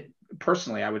don't think that,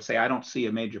 personally, I would say I don't see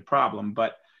a major problem,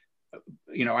 but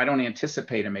you know, I don't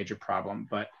anticipate a major problem,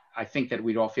 but I think that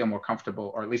we'd all feel more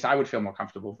comfortable, or at least I would feel more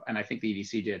comfortable, and I think the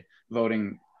EDC did,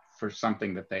 voting for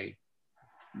something that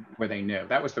where they knew.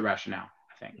 That was the rationale,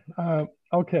 I think.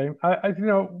 Okay, you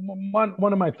know,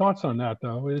 one of my thoughts on that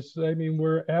though is, I mean,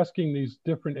 we're asking these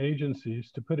different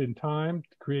agencies to put in time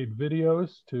to create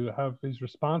videos, to have these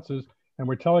responses, and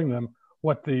we're telling them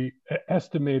what the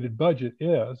estimated budget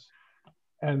is.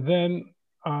 And then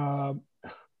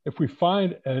if we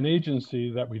find an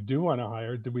agency that we do want to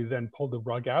hire, do we then pull the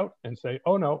rug out and say,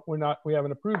 oh no, we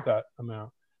haven't approved that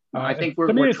amount? I think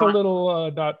to me, it's a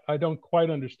little, I don't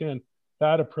quite understand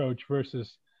that approach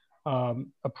versus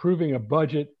approving a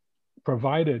budget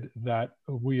provided that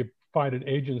we find an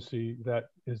agency that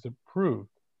is approved.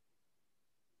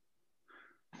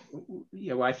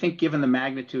 Yeah, well, I think given the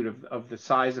magnitude of the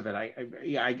size of it,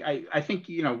 I think,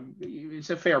 you know, it's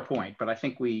a fair point, but I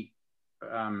think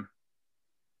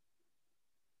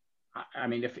I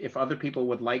mean, if other people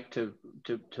would like to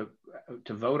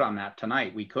vote on that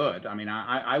tonight, we could. I mean,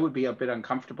 I would be a bit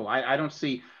uncomfortable. I don't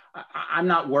see, I'm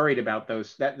not worried about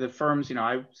the firms. You know,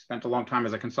 I've spent a long time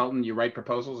as a consultant. You write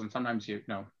proposals and sometimes you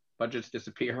know, budgets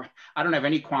disappear. I don't have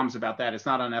any qualms about that. It's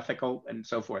not unethical and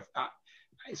so forth.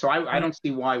 So I don't see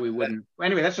why we wouldn't.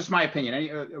 Anyway, that's just my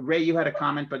opinion. Ray, you had a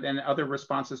comment, but then other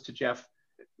responses to Jeff.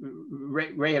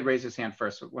 Ray had raised his hand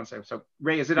first. So one second. So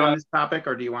Ray, is it on this topic,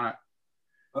 or do you want to?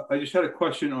 I just had a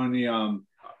question on the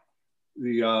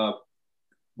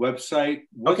website.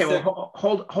 Okay, well,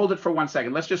 hold it for 1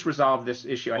 second. Let's just resolve this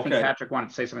issue. I think Patrick wanted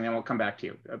to say something, then we'll come back to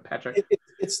you. Patrick?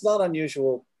 It's not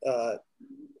unusual,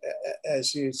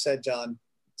 as you said, John,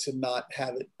 to not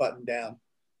have it buttoned down.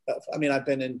 I mean, I've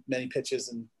been in many pitches,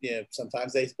 and you know,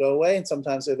 sometimes they go away and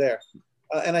sometimes they're there.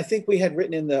 And I think we had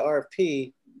written in the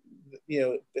RFP, you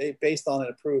know, based on an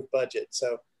approved budget.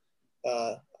 So,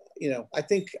 you know, I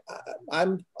think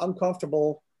I'm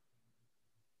comfortable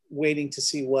waiting to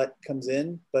see what comes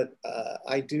in, but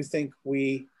I do think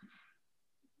we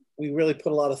really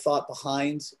put a lot of thought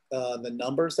behind the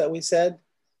numbers that we said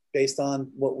based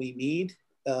on what we need.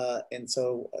 And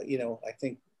so, you know, I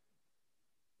think,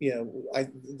 you know,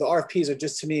 the RFPs are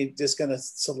just, to me, just going to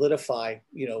solidify,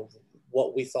 you know,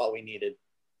 what we thought we needed.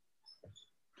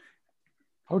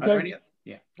 Okay.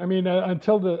 Yeah. I mean,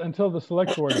 until the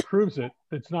select board approves it,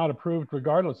 it's not approved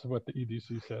regardless of what the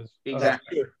EDC says.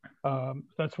 Exactly.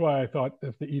 That's why I thought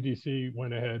if the EDC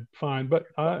went ahead, fine. But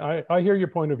I hear your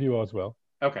point of view as well.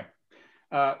 Okay.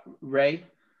 Ray?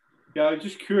 Yeah, I was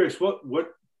just curious what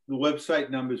the website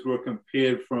numbers were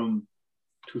compared from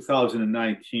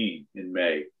 2019 in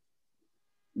May.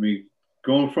 I mean,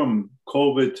 going from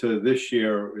COVID to this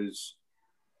year is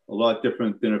a lot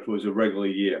different than if it was a regular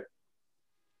year.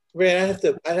 Ray, I'd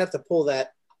have to pull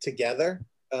that together,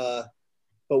 but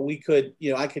we could,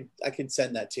 you know, I could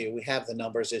send that to you. We have the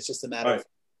numbers. It's just a matter of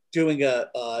doing a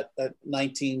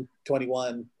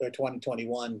 1921 or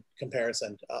 2021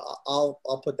 comparison.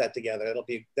 I'll put that together.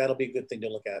 That'll be a good thing to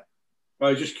look at.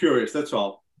 I was just curious. That's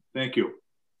all. Thank you.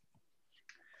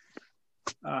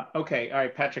 Okay. All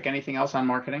right, Patrick, anything else on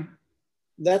marketing?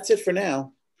 That's it for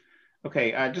now.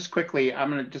 Okay. Just quickly, I'm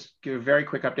going to just give a very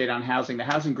quick update on housing. The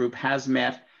housing group has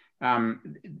met.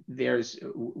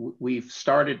 We've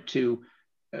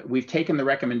taken the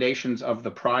recommendations of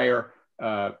the prior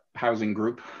housing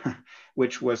group,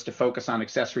 which was to focus on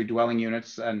accessory dwelling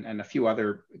units and a few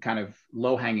other kind of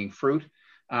low-hanging fruit.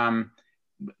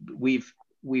 We've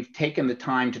taken the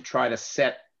time to try to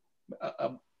set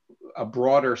a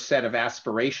broader set of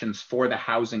aspirations for the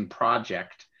housing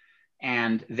project,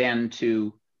 and then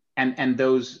and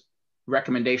those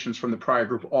recommendations from the prior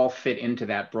group all fit into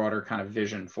that broader kind of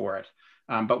vision for it.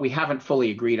 But we haven't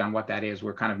fully agreed on what that is.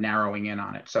 We're kind of narrowing in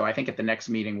on it. So I think at the next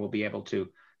meeting, we'll be able to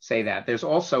say that. There's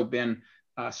also been,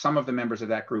 some of the members of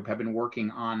that group have been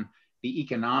working on the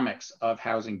economics of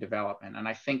housing development. And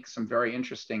I think some very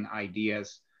interesting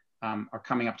ideas are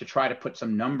coming up to try to put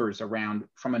some numbers around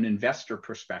from an investor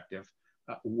perspective.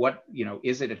 What,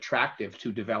 is it attractive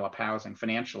to develop housing,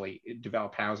 financially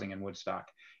develop housing in Woodstock?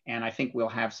 And I think we'll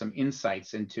have some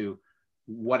insights into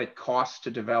what it costs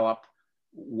to develop,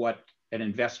 what an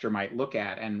investor might look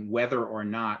at, and whether or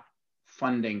not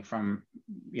funding from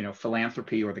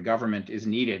philanthropy or the government is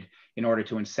needed in order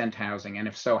to incent housing, and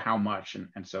if so, how much,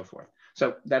 and so forth.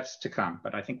 So that's to come,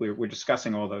 but I think we're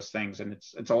discussing all those things, and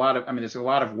it's a lot of, there's a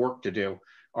lot of work to do.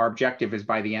 Our objective is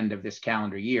by the end of this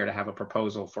calendar year to have a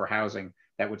proposal for housing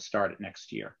that would start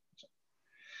next year. So,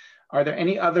 are there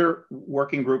any other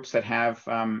working groups that have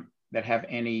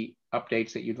any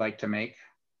updates that you'd like to make?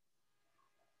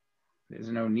 There's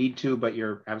no need to, but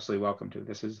you're absolutely welcome to.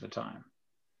 This is the time.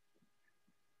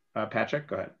 Patrick,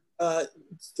 go ahead.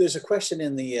 There's a question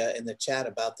in the chat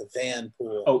about the van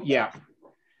pool. Oh, yeah.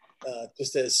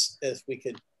 Just as we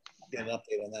could get an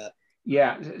update on that.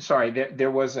 Yeah, sorry.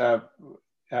 There was a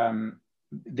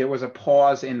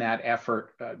pause in that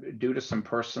effort due to some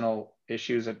personal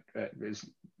issues.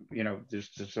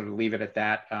 Just to sort of leave it at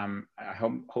that.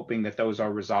 Hoping that those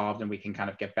are resolved and we can kind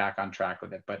of get back on track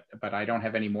with it. But I don't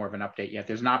have any more of an update yet.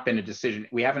 There's not been a decision.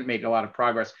 We haven't made a lot of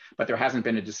progress, but there hasn't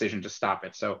been a decision to stop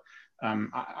it. So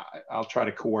I'll try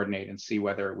to coordinate and see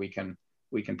whether we can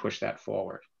push that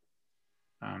forward.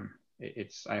 I'm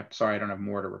sorry, I don't have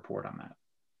more to report on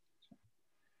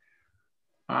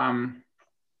that.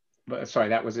 But sorry,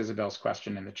 that was Isabel's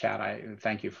question in the chat. I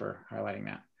thank you for highlighting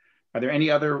that. Are there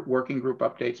any other working group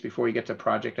updates before we get to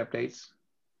project updates?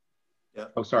 Yeah.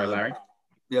 Oh, sorry, Larry.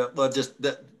 Yeah, well, just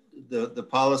the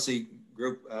policy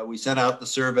group, we sent out the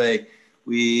survey.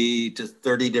 To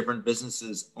 30 different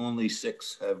businesses, only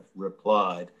 6 have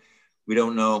replied. We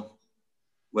don't know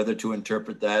whether to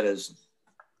interpret that as,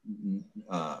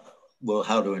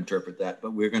 how to interpret that,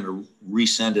 but we're going to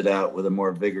resend it out with a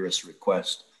more vigorous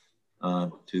request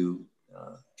to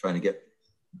trying to get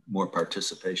more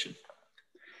participation.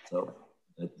 So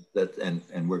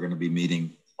and we're going to be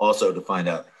meeting also to find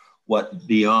out what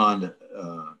beyond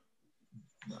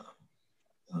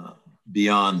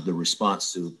the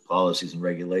response to policies and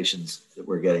regulations that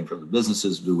we're getting from the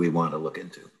businesses do we want to look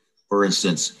into. For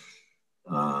instance,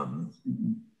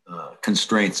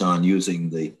 constraints on using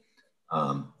the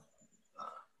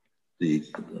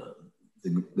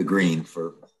green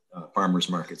for farmers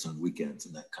markets on weekends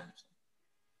and that kind of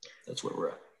thing. That's where we're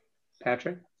at.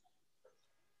 Patrick?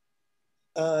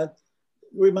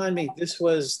 Remind me, this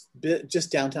was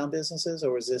just downtown businesses,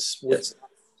 or was this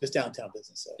just downtown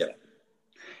businesses? Yeah.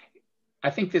 I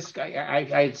think this guy,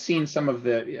 I had seen some of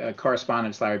the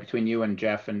correspondence, Larry, between you and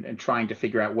Jeff and trying to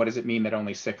figure out what does it mean that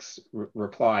only 6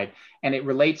 replied. And it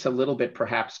relates a little bit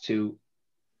perhaps to,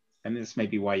 and this may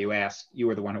be why you asked, you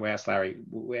were the one who asked, Larry,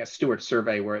 we asked Stewart's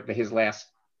survey where his last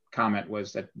comment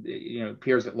was that, it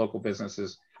appears that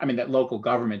that local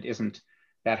government isn't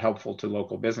that helpful to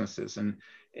local businesses. And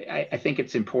I think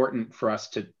it's important for us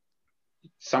to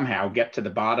somehow get to the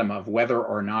bottom of whether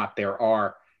or not there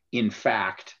are, in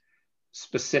fact,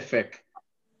 specific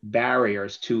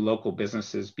barriers to local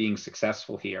businesses being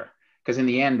successful here. Because in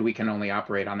the end, we can only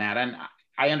operate on that. And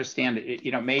I understand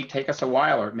it may take us a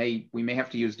while, or we may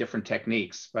have to use different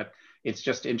techniques, but it's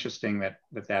just interesting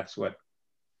that's what,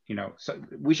 so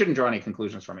we shouldn't draw any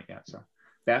conclusions from it yet. So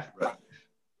Beth?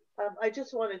 I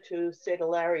just wanted to say to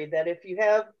Larry that if you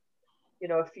have,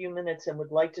 a few minutes and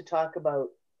would like to talk about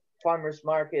farmers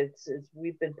markets,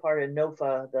 we've been part of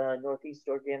NOFA, the Northeast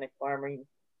Organic Farming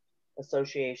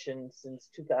Association, since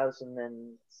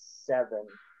 2007.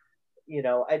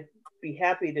 I'd be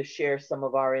happy to share some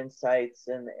of our insights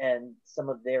and some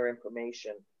of their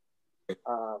information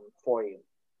for you.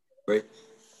 Great.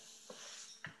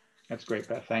 That's great,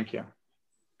 Beth. Thank you.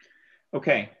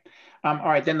 Okay. All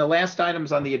right, then the last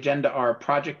items on the agenda are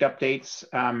project updates.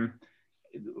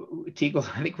 Teagles,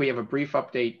 I think we have a brief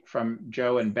update from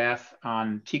Joe and Beth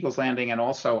on Teagles Landing and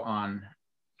also on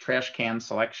trash can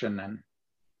selection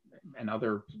and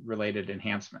other related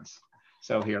enhancements.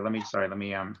 So here, let me.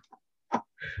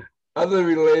 Other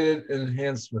related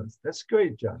enhancements. That's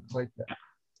great, John. I like that.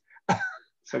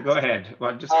 So go ahead.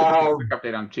 Well, just give a quick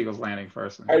update on Teagles Landing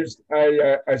first.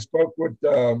 I spoke with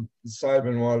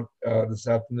Simon this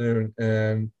afternoon,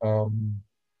 and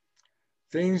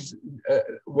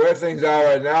where things are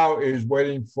right now is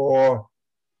waiting for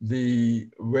the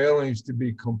railings to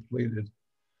be completed.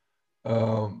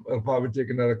 It'll probably take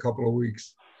another couple of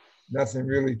weeks. Nothing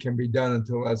really can be done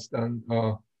until that's done.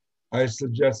 I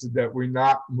suggested that we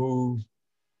not move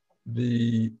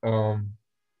the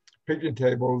picnic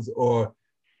tables, or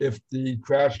if the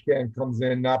trash can comes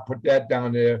in, not put that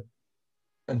down there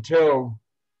until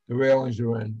the railings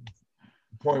are in.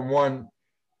 Point one,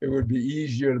 it would be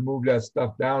easier to move that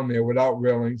stuff down there without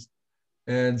railings.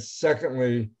 And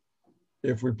secondly,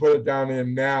 if we put it down there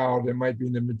now, there might be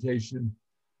an invitation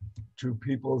to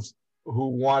people who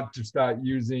want to start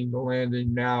using the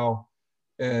landing now.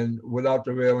 And without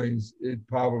the railings, it'd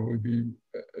probably be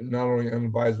not only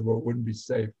unadvisable, it wouldn't be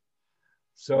safe.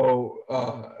 So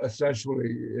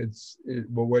essentially,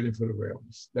 we're waiting for the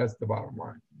railings. That's the bottom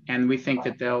line. And we think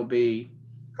that there'll be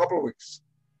a couple of weeks,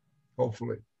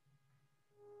 hopefully.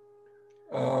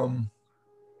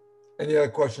 Any other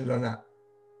questions on that?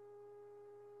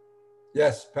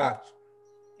 Yes, Pat.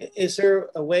 Is there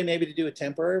a way maybe to do a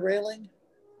temporary railing?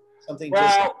 Something.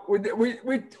 Well,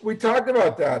 we talked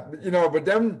about that, you know, but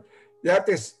then you have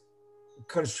to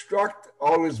construct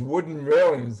all these wooden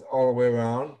railings all the way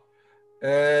around,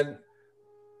 and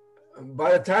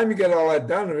by the time you get all that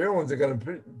done, the real ones are going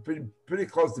to be pretty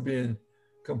close to being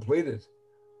completed.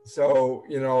 So,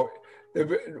 you know,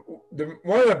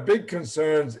 one of the big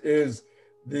concerns is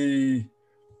the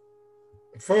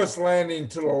first landing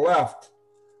to the left,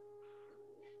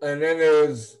 and then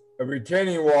there's a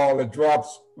retaining wall that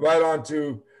drops right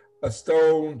onto a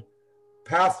stone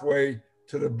pathway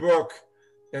to the brook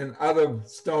and other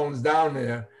stones down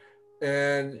there.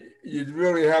 And you'd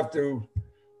really have to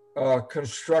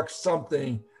construct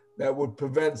something that would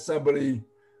prevent somebody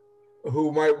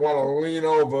who might want to lean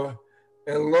over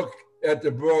and look at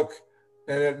the brook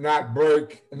and it not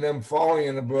break and them falling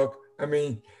in the brook. I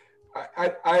mean,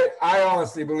 I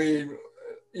honestly believe,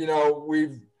 you know,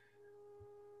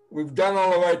 we've done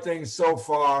all the right things so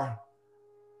far.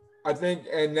 I think,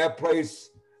 and that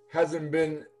place hasn't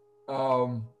been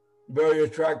very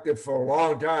attractive for a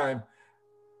long time.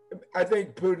 I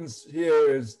think prudence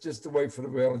here is just to wait for the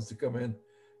railings to come in,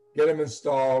 get them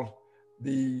installed.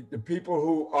 The people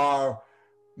who are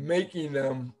making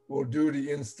them will do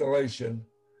the installation,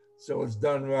 so it's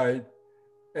done right,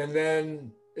 and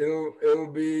then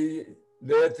it'll be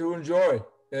there to enjoy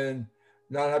and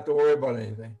not have to worry about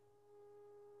anything.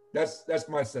 That's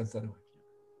my sense anyway.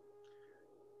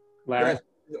 Larry?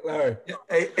 Yes, Larry.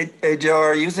 Hey, Joe,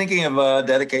 are you thinking of a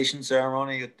dedication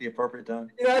ceremony at the appropriate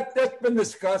time? Yeah, that's been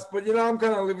discussed, but you know, I'm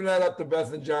kind of leaving that up to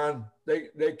Beth and John.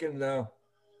 They can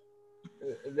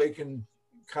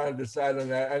kind of decide on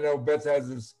that. I know Beth has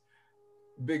this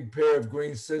big pair of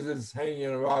green scissors hanging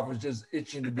in her office, just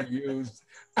itching to be used.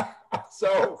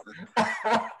 So,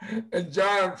 and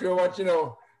John, I'm sure what you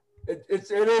know, it's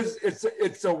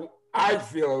a I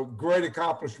feel a great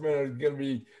accomplishment. It's going to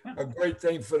be a great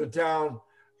thing for the town.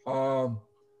 So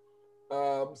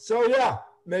yeah,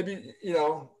 maybe, you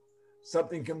know,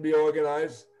 something can be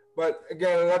organized, but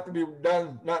again, it'll have to be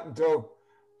done not until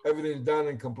everything's done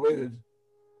and completed.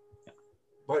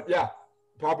 But yeah,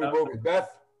 probably will be.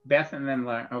 Beth and then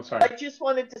Larry. Oh, sorry. I just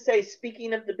wanted to say,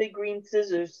 speaking of the big green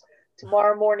scissors,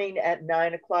 tomorrow morning at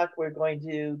 9 o'clock, we're going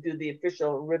to do the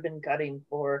official ribbon cutting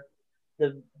for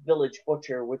the village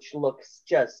butcher, which looks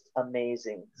just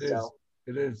amazing.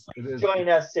 It is. Join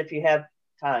us if you have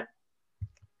time.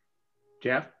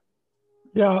 Jeff?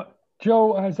 Yeah,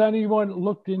 Joe, has anyone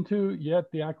looked into yet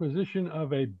the acquisition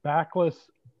of a backless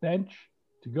bench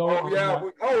to go on? Yeah,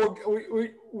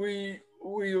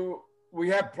 we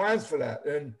have plans for that,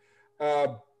 and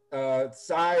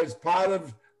as part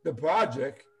of the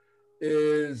project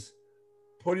is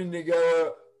putting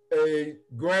together a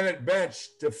granite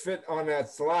bench to fit on that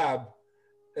slab,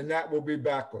 and that will be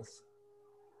backless.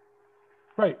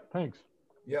 Great, thanks.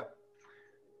 Yep.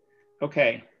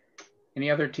 Okay. Any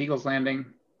other Teagle's Landing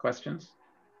questions,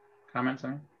 comments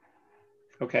on it?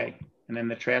 Okay. And then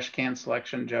the trash can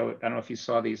selection, Joe, I don't know if you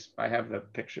saw these. I have the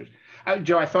pictures.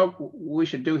 Joe, I thought what we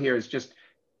should do here is just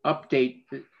update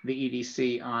the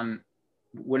EDC on,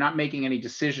 we're not making any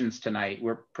decisions tonight.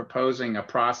 We're proposing a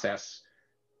process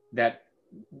that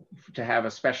to have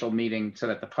a special meeting so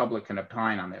that the public can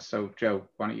opine on this. So Joe,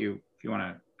 why don't you, if you want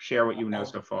to share what you know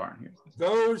so far.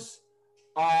 Those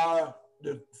are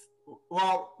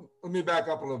well, let me back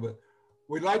up a little bit.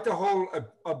 We'd like to hold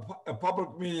a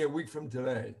public meeting a week from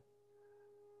today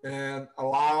and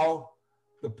allow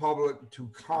the public to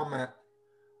comment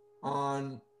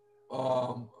on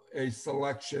a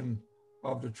selection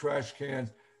of the trash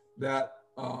cans that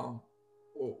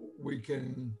we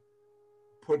can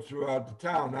put throughout the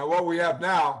town. Now, what we have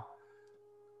now,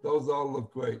 those all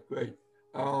look great.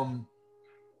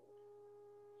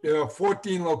 there are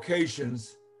 14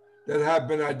 locations that have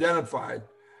been identified.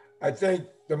 I think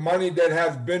the money that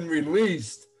has been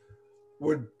released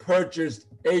would purchase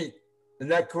 8. Is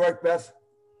that correct, Beth?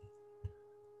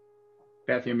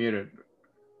 Beth, you're muted.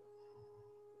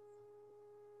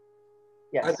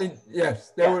 Yes. I think,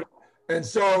 yes. There would, and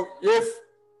so if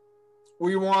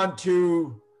we want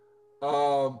to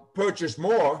purchase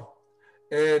more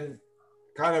and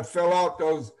kind of fill out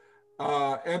those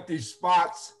empty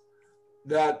spots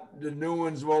that the new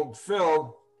ones won't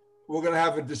fill, we're going to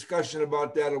have a discussion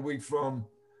about that a week from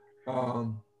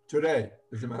today,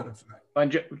 as a matter of fact.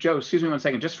 And Joe, excuse me one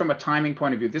second. Just from a timing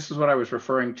point of view, this is what I was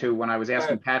referring to when I was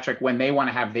asking Patrick when they want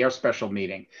to have their special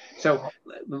meeting. So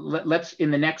let's, in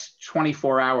the next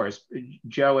 24 hours,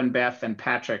 Joe and Beth and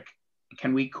Patrick,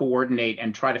 can we coordinate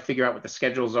and try to figure out what the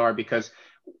schedules are? Because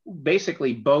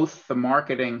basically both the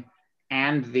marketing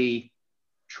and the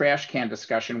trash can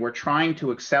discussion, we're trying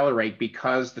to accelerate,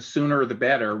 because the sooner the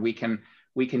better we can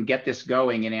get this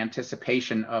going in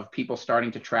anticipation of people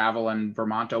starting to travel and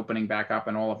Vermont opening back up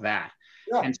and all of that.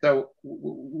 Yeah. And so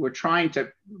we're trying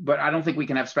to, but I don't think we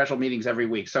can have special meetings every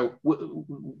week. So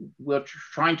we're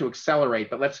trying to accelerate,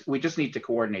 but we just need to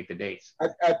coordinate the dates. I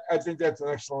think that's an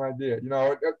excellent idea. You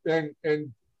know, and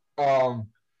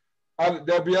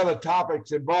there'll be other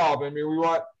topics involved. I mean,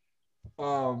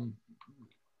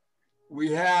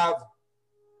 we have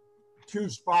 2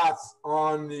 spots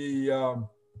on the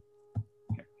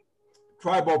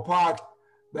Tribal Park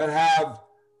that have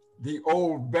the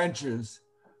old benches,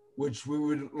 which we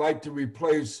would like to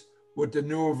replace with the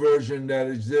newer version that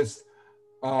exists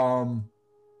on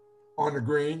the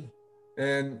green,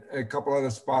 and a couple other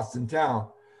spots in town.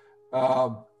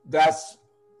 Those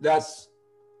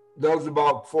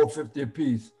about $4.50 a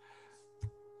piece.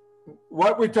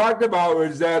 What we talked about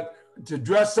is that to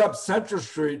dress up Central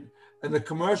Street in the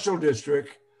commercial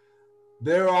district,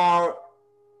 there are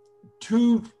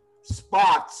 2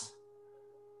 spots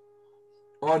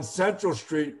on Central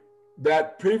Street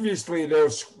that previously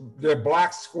they're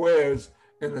black squares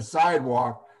in the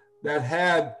sidewalk that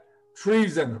had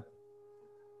trees in them.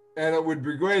 And it would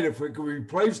be great if we could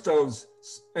replace those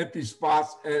empty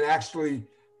spots and actually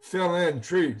fill in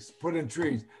trees, put in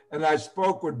trees. And I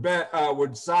spoke with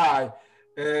Cy,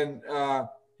 and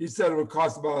he said it would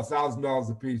cost about $1,000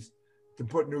 a piece to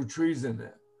put new trees in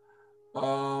there.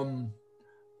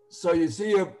 So you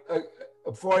see a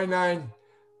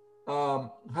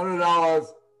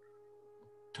 $4,900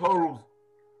 total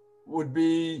would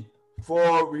be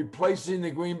for replacing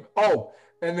the green. Oh,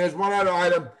 and there's one other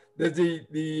item. There's the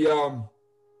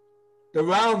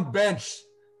round bench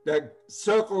that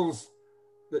circles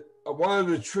one of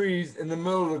the trees in the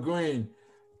middle of the green.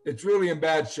 It's really in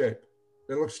bad shape.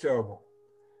 It looks terrible.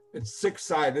 It's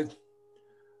 6-sided.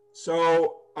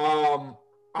 So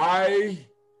I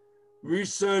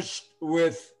researched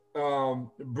with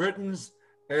Britton's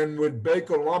and with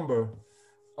Baker Lumber,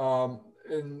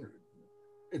 and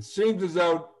it seems as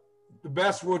though the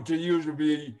best wood to use would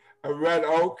be a red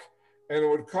oak, and it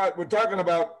would we're talking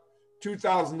about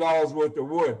 $2,000 worth of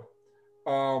wood.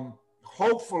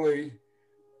 Hopefully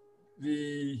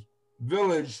the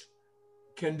village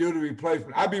can do the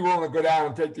replacement. I'd be willing to go down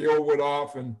and take the old wood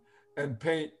off and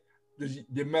paint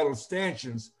the metal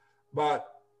stanchions, but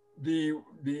the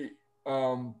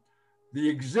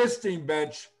existing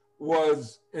bench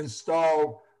was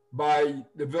installed by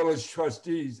the village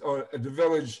trustees or the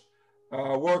village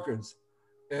workers,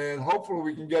 and hopefully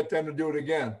we can get them to do it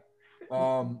again.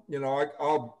 You know,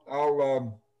 I'll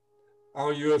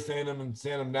urethane them and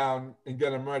sand them down and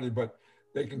get them ready, but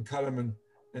they can cut them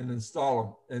and install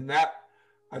them. And that,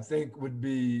 I think, would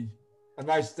be a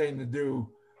nice thing to do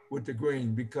with the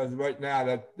green, because right now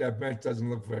that bench doesn't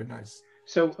look very nice.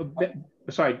 So,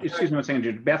 sorry, excuse me one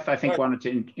second. Beth, I think, wanted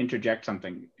to interject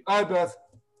something. Hi, Beth.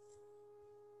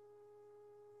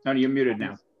 No, you're muted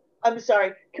now. I'm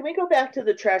sorry. Can we go back to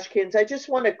the trash cans? I just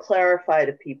want to clarify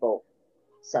to people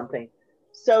something.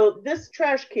 So this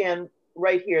trash can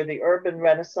right here, the Urban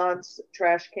Renaissance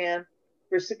trash can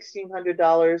for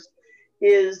 $1,600,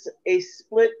 is a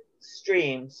split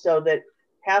stream, so that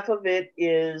half of it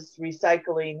is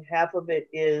recycling, half of it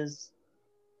is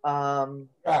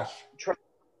trash.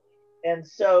 And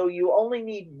so you only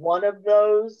need one of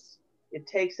those. It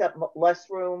takes up less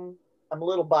room. I'm a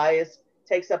little biased.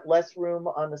 Takes up less room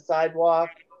on the sidewalk.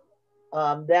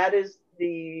 That is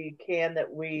the can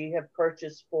that we have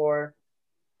purchased for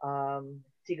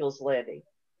Teagle's Landing.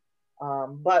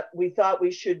 But we thought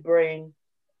we should bring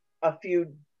a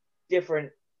few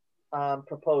different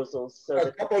proposals. So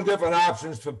a couple of different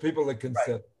options for people to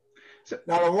consider. Right. So,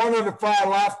 now the one on the far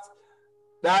left,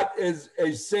 that is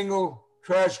a single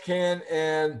trash can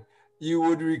and you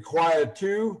would require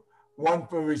two, one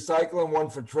for recycling, one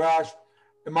for trash.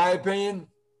 In my opinion,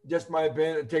 just my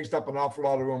opinion, it takes up an awful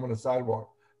lot of room on the sidewalk.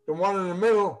 The one in the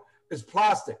middle is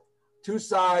plastic, two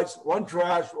sides, one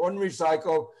trash, one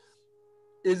recycle.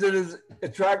 Is it as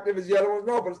attractive as the other one?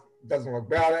 No, but it doesn't look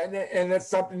bad. And that's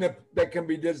something that can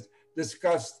be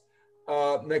discussed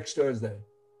next Thursday.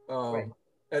 Right.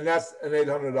 And that's an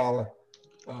 $800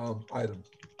 item.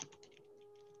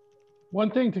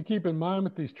 One thing to keep in mind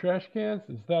with these trash cans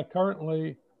is that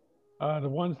currently the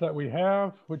ones that we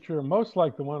have, which are most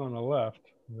like the one on the left,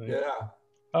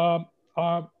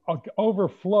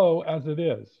 overflow as it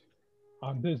is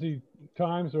on busy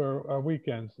times or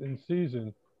weekends in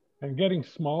season. And getting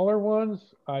smaller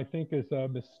ones, I think, is a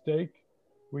mistake.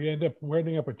 We end up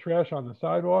ending up with trash on the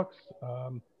sidewalks.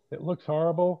 It looks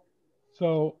horrible.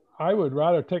 So I would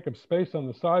rather take up space on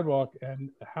the sidewalk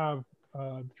and have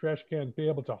trash cans be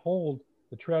able to hold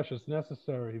the trash as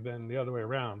necessary than the other way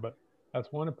around. But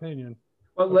that's one opinion.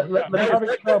 Well,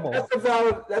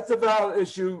 that's a valid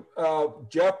issue,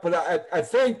 Jeff. But I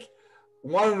think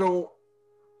one of the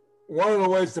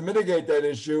ways to mitigate that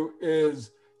issue is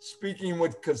speaking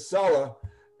with Casella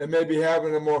and maybe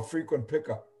having a more frequent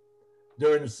pickup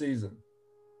during the season.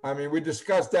 I mean, we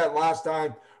discussed that last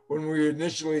time when we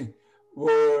initially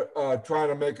were trying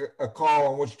to make a call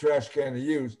on which trash can to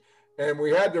use. And we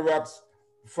had the reps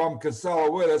from Casella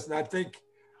with us. And I think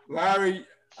Larry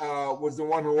was the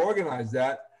one who organized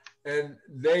that. And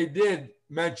they did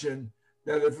mention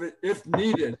that if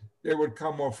needed, they would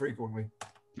come more frequently.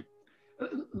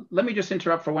 Let me just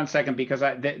interrupt for 1 second because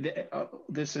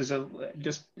this is a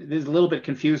little bit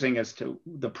confusing as to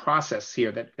the process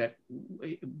here that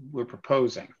we're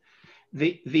proposing.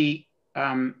 We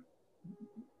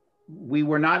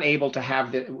were not able to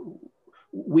have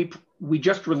we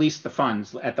just released the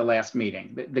funds at the last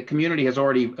meeting. The community has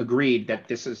already agreed that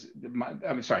the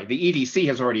EDC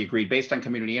has already agreed based on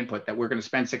community input that we're going to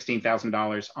spend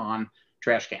 $16,000 on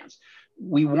trash cans.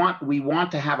 We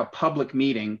want to have a public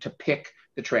meeting to pick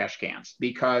the trash cans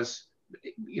because,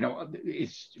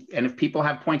 and if people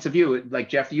have points of view, like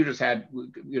Jeff, you just had,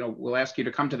 we'll ask you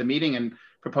to come to the meeting and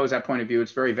propose that point of view.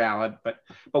 It's very valid, but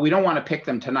we don't want to pick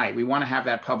them tonight. We want to have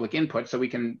that public input so we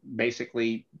can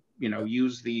basically,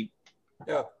 use the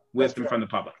wisdom from the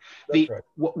public.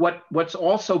 What's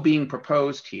also being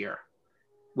proposed here,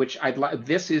 which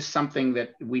this is something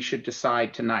that we should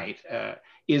decide tonight,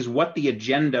 is what the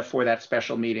agenda for that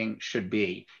special meeting should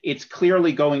be. It's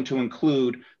clearly going to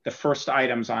include the first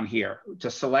items on here,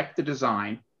 to select the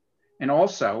design. And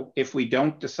also, if we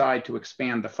don't decide to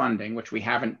expand the funding, which we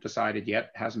haven't decided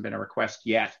yet, hasn't been a request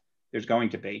yet, there's going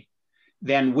to be,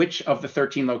 then which of the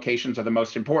 13 locations are the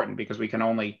most important? Because we can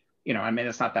only,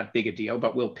 it's not that big a deal,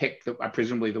 but we'll pick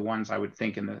presumably the ones I would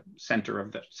think in the center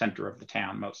of the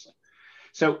town mostly.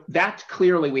 So that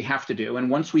clearly we have to do. And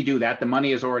once we do that, the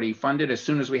money is already funded. As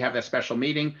soon as we have that special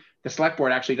meeting, the select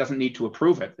board actually doesn't need to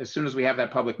approve it. As soon as we have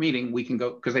that public meeting, we can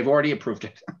go, because they've already approved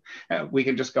it. We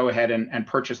can just go ahead and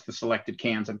purchase the selected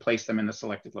cans and place them in the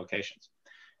selected locations.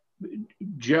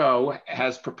 Joe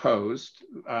has proposed,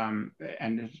 and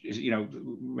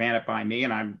ran it by me,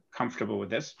 and I'm comfortable with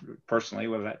this personally.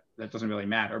 Well, that doesn't really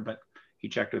matter, but he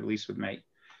checked at least with me.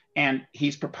 And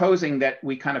he's proposing that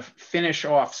we kind of finish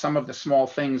off some of the small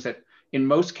things that in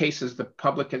most cases, the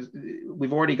public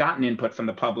we've already gotten input from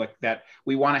the public that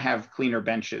we want to have cleaner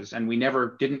benches and we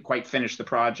didn't quite finish the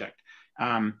project.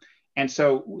 And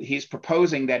so he's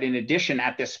proposing that in addition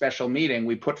at this special meeting,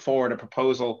 we put forward a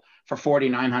proposal for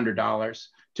 $4,900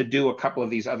 to do a couple of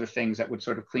these other things that would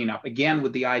sort of clean up. Again,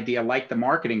 with the idea, like the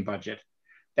marketing budget,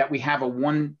 that we have a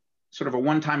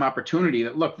one-time opportunity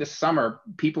that, look, this summer,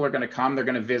 people are going to come, they're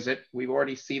going to visit. We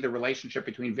already see the relationship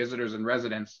between visitors and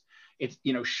residents. It's,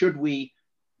 should we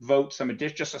vote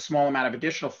just a small amount of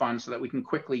additional funds so that we can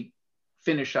quickly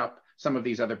finish up some of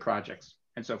these other projects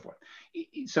and so forth.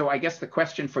 So I guess the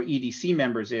question for EDC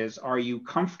members is, are you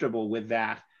comfortable with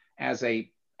that as a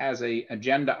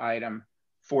agenda item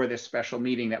for this special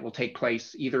meeting that will take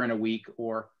place either in a week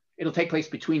or it'll take place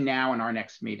between now and our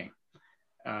next meeting?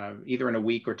 Either in a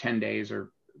week or 10 days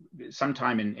or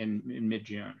sometime in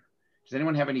mid-June. Does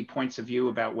anyone have any points of view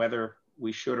about whether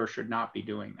we should or should not be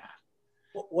doing that?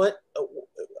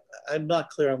 I'm not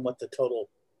clear on what the total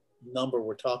number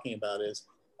we're talking about is.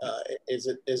 Is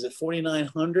it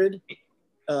 4,900,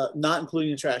 not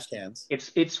including the trash cans?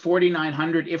 It's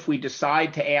 4,900 if we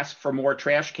decide to ask for more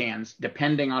trash cans,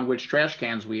 depending on which trash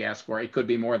cans we ask for. It could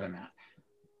be more than that.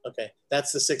 Okay,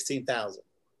 that's the 16,000.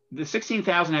 The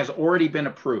 16,000 has already been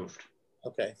approved.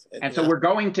 Okay. And so we're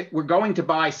going to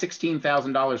buy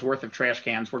 $16,000 worth of trash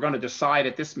cans. We're going to decide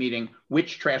at this meeting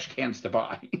which trash cans to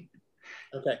buy.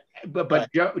 Okay. But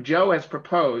right. Joe has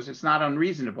proposed, it's not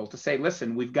unreasonable to say,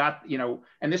 listen, we've got,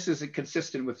 and this is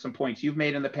consistent with some points you've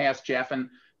made in the past, Jeff, and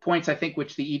points I think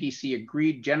which the EDC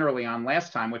agreed generally on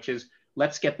last time, which is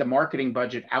let's get the marketing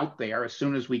budget out there as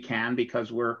soon as we can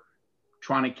because we're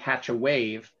trying to catch a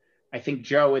wave. I think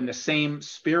Joe, in the same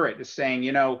spirit, is saying,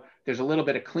 there's a little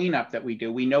bit of cleanup that we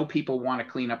do. We know people want to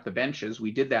clean up the benches.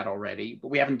 We did that already, but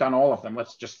we haven't done all of them.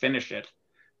 Let's just finish it.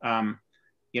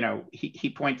 He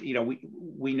points,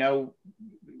 we know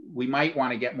we might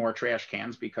want to get more trash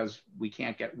cans because we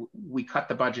cut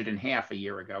the budget in half a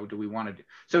year ago. Do we want to do?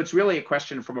 So it's really a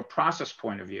question from a process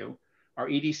point of view. Are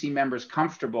EDC members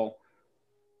comfortable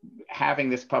having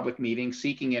this public meeting,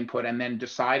 seeking input, and then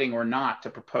deciding or not to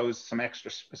propose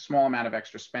a small amount of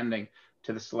extra spending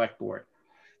to the select board,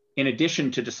 in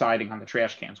addition to deciding on the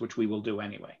trash cans, which we will do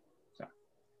anyway. So,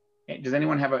 does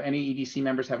anyone any EDC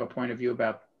members have a point of view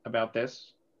about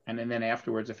this? And then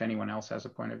afterwards, if anyone else has a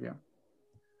point of view.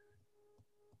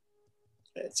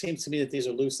 It seems to me that these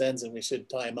are loose ends and we should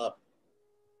tie them up.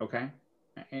 Okay.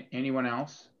 Anyone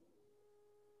else?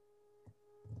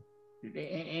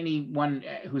 Anyone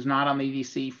who's not on the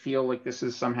EDC feel like this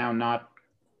is somehow not,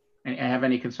 and have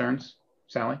any concerns?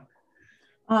 Sally?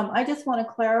 I just want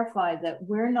to clarify that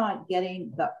we're not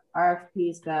getting the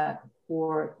RFPs back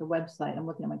for the website. I'm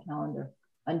looking at my calendar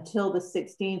until the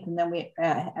 16th, and then we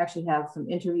actually have some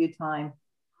interview time,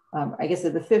 I guess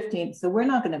at the 15th. So we're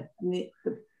not going to,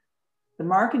 the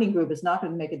marketing group is not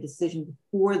going to make a decision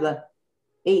before the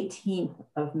 18th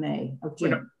of May, of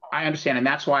June. I understand, and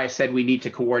that's why I said we need to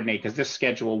coordinate, because this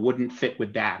schedule wouldn't fit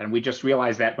with that, and we just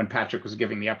realized that when Patrick was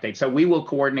giving the update. So we will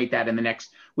coordinate that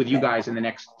with you guys in the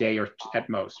next day or at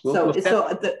most. So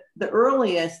the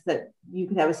earliest that you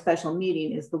could have a special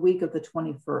meeting is the week of the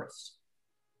 21st.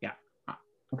 Yeah.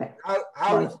 Okay.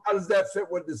 How does that fit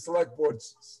with the select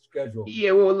board's schedule?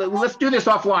 Yeah, well, let's do this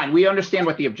offline. We understand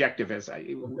what the objective is.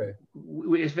 Okay.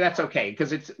 If that's okay,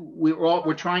 because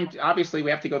we're trying to, obviously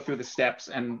we have to go through the steps,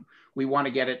 and we want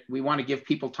to get it. We want to give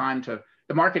people time to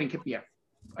the marketing. Yeah,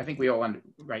 I think we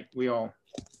all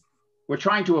we're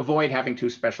trying to avoid having two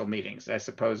special meetings. I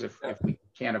suppose if we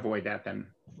can't avoid that, then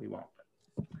we won't.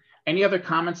 Any other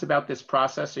comments about this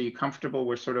process? Are you comfortable?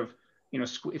 We're sort of,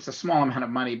 it's a small amount of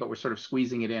money, but we're sort of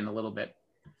squeezing it in a little bit.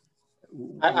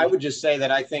 I would just say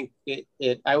that I think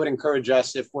I would encourage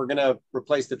us, if we're going to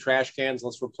replace the trash cans,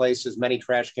 let's replace as many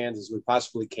trash cans as we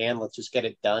possibly can. Let's just get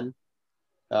it done.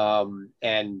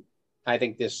 And I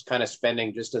think this kind of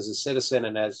spending, just as a citizen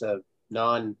and as a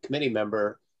non-committee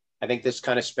member, I think this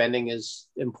kind of spending is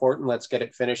important. Let's get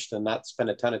it finished and not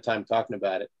spend a ton of time talking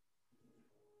about it.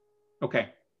 Okay.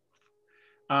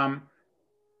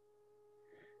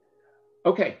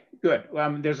 Okay, good.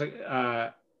 I'm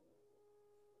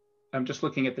just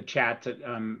looking at the chat.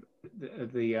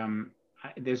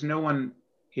 There's no one.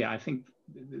 Yeah, I think.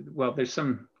 Well, there's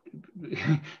some.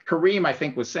 Kareem, I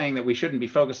think, was saying that we shouldn't be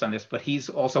focused on this, but he's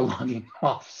also logging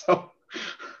off. So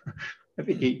I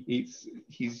think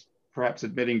he's perhaps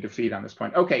admitting defeat on this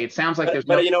point. Okay, it sounds like there's.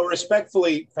 But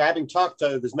respectfully, for having talked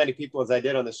to as many people as I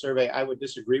did on the survey, I would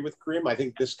disagree with Kareem. I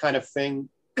think this kind of thing,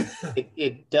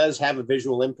 it does have a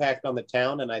visual impact on the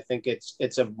town, and I think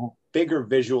it's a bigger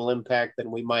visual impact than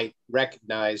we might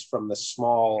recognize from the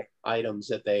small items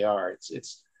that they are.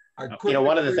 It's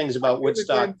one of the things about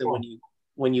Woodstock that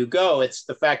when you go, it's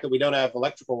the fact that we don't have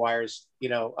electrical wires,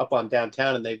 up on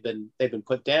downtown, and they've been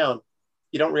put down.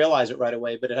 You don't realize it right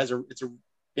away, but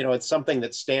it's something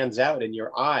that stands out in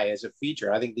your eye as a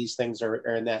feature. I think these things are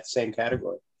in that same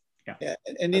category. Yeah,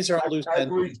 and these are all loose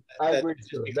ends. I agree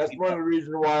too. That's one of the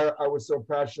reasons why I was so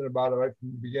passionate about it right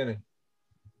from the beginning.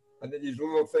 And then these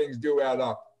little things do add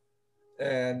up.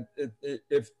 And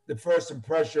if the first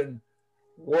impression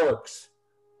works,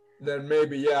 then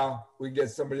maybe, we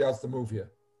get somebody else to move here.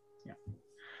 Yeah.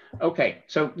 Okay,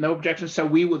 so no objections. So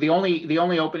the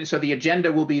only opening, so the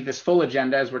agenda will be this full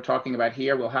agenda as we're talking about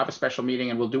here. We'll have a special meeting,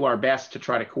 and we'll do our best to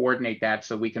try to coordinate that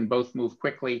so we can both move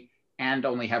quickly and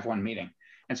only have one meeting.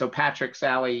 And so Patrick,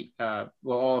 Sally,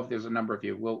 there's a number of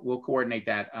you. We'll coordinate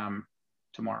that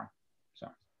tomorrow. So,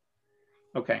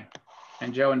 okay.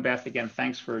 And Joe and Beth, again,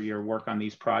 thanks for your work on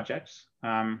these projects.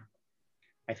 I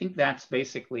think that's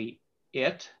basically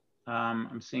it.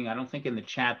 I'm seeing, I don't think in the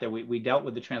chat that we dealt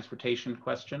with the transportation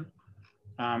question.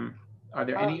 Are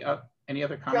there any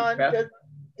other comments? John, Beth?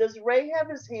 does Ray have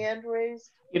his hand raised?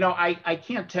 I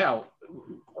can't tell.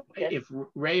 Okay. If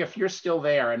Ray, if you're still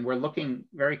there, and we're looking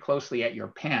very closely at your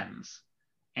pens,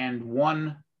 and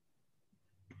one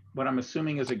what I'm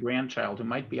assuming is a grandchild who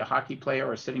might be a hockey player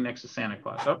or sitting next to Santa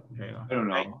Claus. Oh, there you go. I don't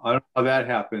know. I don't know how that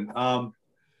happened.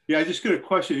 Yeah, I just got a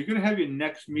question. You're going to have your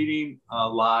next meeting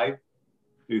live? Are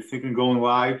you thinking of going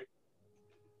live?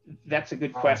 That's a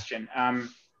good question.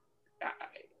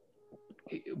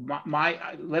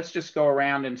 Let's just go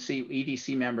around and see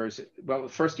EDC members. Well,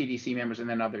 first EDC members and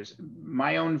then others.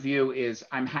 My own view is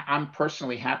I'm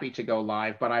personally happy to go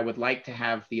live, but I would like to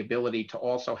have the ability to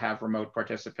also have remote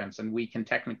participants, and we can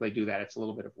technically do that. It's a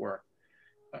little bit of work.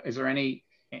 Is there any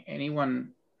other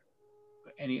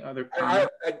comment?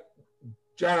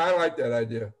 John, I like that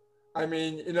idea. I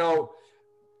mean, you know,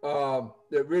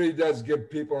 it really does give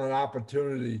people an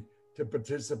opportunity to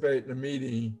participate in a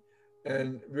meeting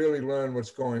and really learn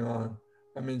what's going on.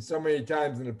 I mean, so many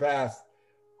times in the past,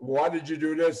 why did you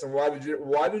do this? And why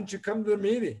didn't you come to the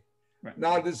meeting? Right.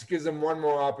 Now this gives them one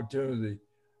more opportunity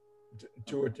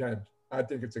to attend. I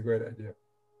think it's a great idea.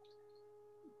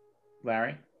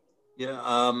 Larry?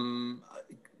 Yeah,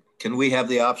 can we have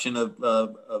the option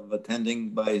of attending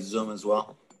by Zoom as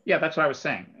well? Yeah, that's what I was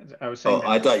saying. Oh,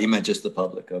 I thought you meant just the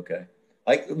public. Okay.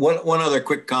 One other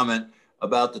quick comment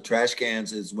about the trash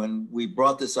cans is when we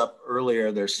brought this up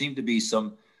earlier, there seemed to be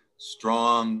some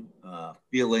strong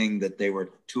feeling that they were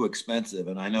too expensive.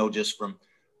 And I know just from,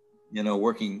 you know,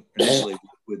 working initially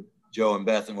with Joe and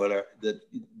Beth and whatever,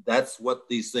 that's what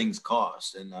these things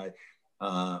cost. And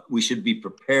we should be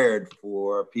prepared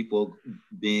for people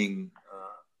being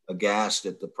aghast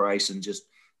at the price and just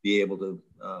be able to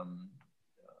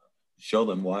show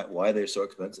them why they're so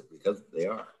expensive, because they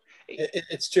are.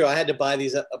 It's true. I had to buy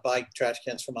buy trash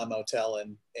cans for my motel,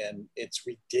 and it's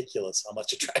ridiculous how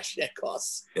much a trash can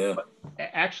costs. Yeah.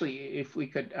 Actually, if we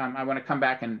could, I want to come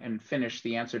back and finish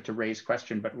the answer to Ray's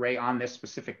question. But Ray, on this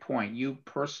specific point, you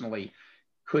personally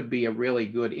could be a really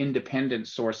good independent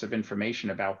source of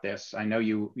information about this. I know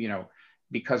you know,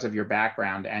 because of your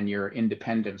background and your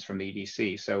independence from the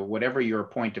EDC. So whatever your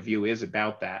point of view is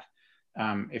about that,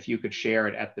 if you could share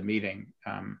it at the meeting,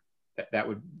 that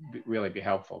would really be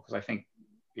helpful, because I think,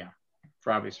 yeah,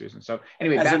 for obvious reasons. So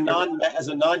anyway, as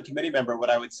a non-committee member,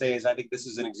 what I would say is I think this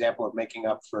is an example of making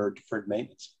up for deferred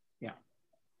maintenance. Yeah.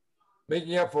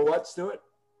 Making up for what, Stuart?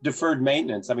 Deferred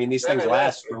maintenance. I mean, these things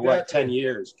last for what, 10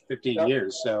 years, 15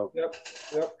 years. So. Yep.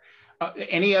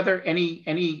 Any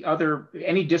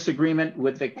disagreement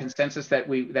with the consensus that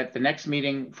the next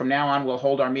meeting from now on, we'll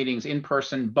hold our meetings in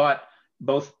person, but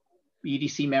both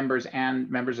EDC members and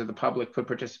members of the public could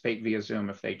participate via Zoom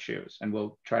if they choose, and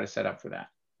we'll try to set up for that.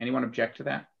 Anyone object to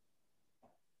that?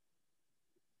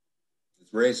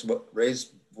 Raise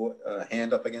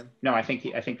hand up again? No, I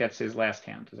think that's his last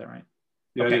hand. Is that right?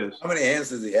 Yeah, okay. It is. How many hands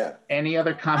does he have? Any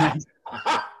other comments?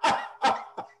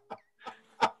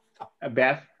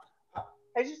 Beth?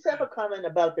 I just have a comment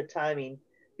about the timing,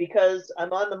 because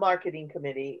I'm on the marketing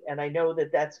committee and I know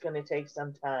that that's going to take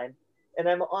some time, and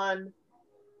I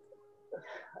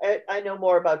know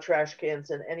more about trash cans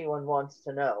than anyone wants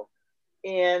to know.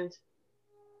 And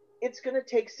it's going to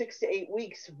take 6 to 8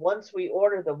 weeks once we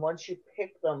order them, once you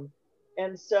pick them.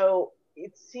 And so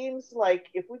it seems like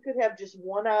if we could have just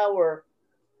 1 hour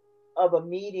of a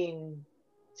meeting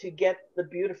to get the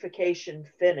beautification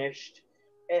finished,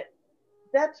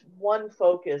 that's one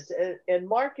focus. And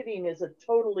marketing is a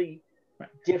totally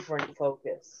different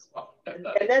focus. And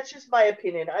that's just my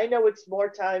opinion. I know it's more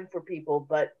time for people,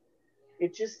 but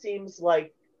it just seems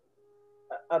like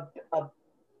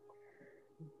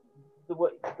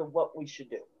what we should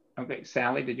do. Okay,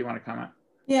 Sally, did you want to comment?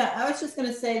 Yeah, I was just going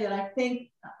to say that I think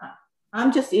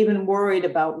I'm just even worried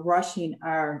about rushing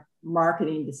our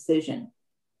marketing decision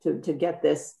to get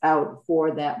this out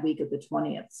for that week of the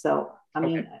 20th. So, I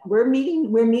mean, we're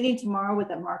meeting tomorrow with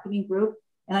that marketing group,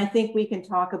 and I think we can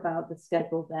talk about the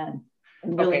schedule then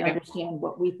and really understand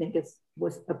what we think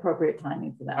was appropriate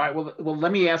timing for that. All right. Well,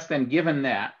 let me ask then, given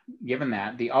that,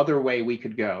 the other way we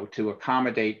could go to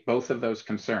accommodate both of those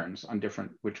concerns on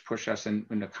which push us in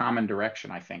a common direction,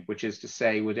 I think, which is to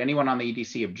say, would anyone on the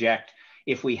EDC object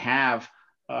if we have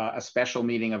a special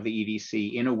meeting of the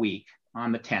EDC in a week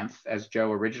on the 10th, as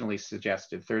Joe originally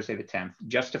suggested, Thursday the 10th,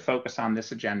 just to focus on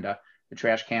this agenda, the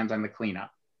trash cans and the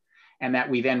cleanup, and that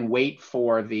we then wait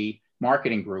for the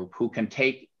marketing group, who can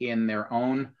take in their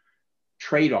own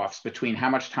trade-offs between how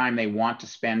much time they want to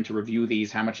spend to review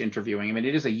these, how much interviewing. I mean,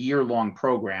 it is a year-long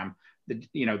program.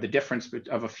 The difference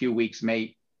of a few weeks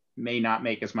may not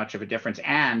make as much of a difference.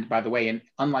 And by the way,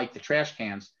 unlike the trash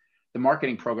cans, the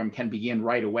marketing program can begin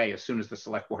right away as soon as the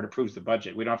select board approves the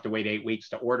budget. We don't have to wait 8 weeks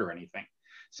to order anything.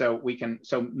 So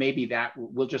maybe that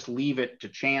we'll just leave it to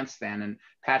chance then. And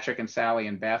Patrick and Sally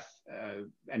and Beth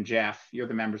and Jeff, you're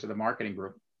the members of the marketing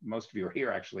group. Most of you are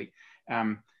here actually.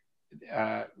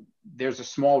 there's a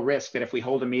small risk that if we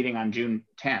hold a meeting on June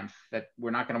 10th, that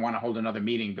we're not going to want to hold another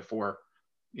meeting before,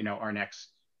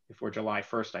 before July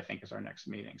 1st, I think is our next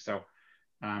meeting. So,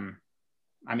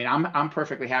 I mean, I'm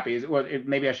perfectly happy. Well,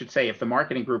 maybe I should say, if the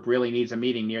marketing group really needs a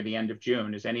meeting near the end of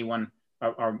June, is anyone,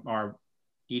 are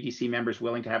EDC members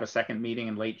willing to have a second meeting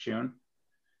in late June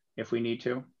if we need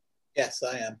to? Yes,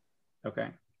 I am. Okay.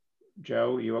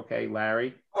 Joe, you okay?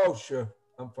 Larry? Oh, sure.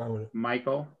 I'm fine with it.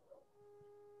 Michael?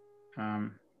 I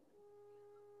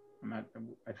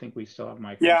think we still have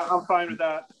Michael. Yeah, I'm fine with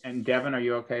that. And Devin, are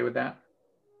you okay with that?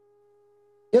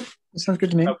 Yep, that sounds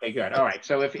good to me. Okay, good. All right.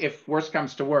 So if worse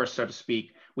comes to worse, so to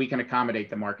speak, we can accommodate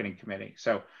the marketing committee.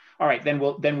 So, all right, then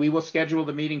we will schedule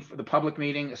the meeting for the public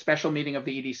meeting, a special meeting of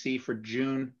the EDC for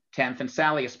June 10th. And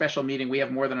Sally, a special meeting, we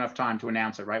have more than enough time to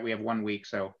announce it, right? We have 1 week,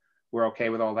 so we're okay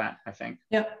with all that, I think.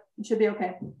 Yep, it should be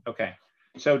okay. Okay.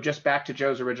 So just back to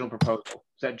Joe's original proposal.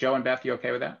 Is that Joe and Beth, you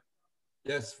okay with that?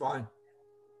 Yes, fine.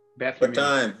 Beth, What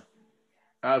time?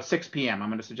 6 p.m. I'm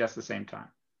going to suggest the same time.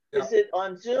 Is it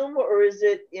on Zoom or is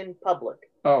it in public?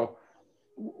 Oh,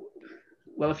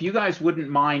 well, if you guys wouldn't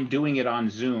mind doing it on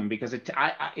Zoom, because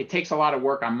it takes a lot of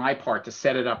work on my part to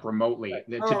set it up remotely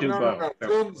to do both.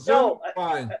 No. Zoom,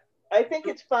 fine. I think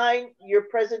it's fine. Your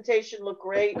presentation looked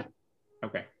great.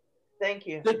 Okay. Thank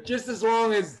you. Just as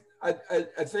long as I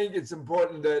think it's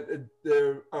important that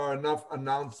there are enough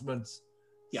announcements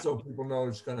so people know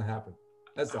it's going to happen.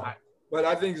 That's all. But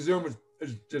I think Zoom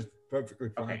is just perfectly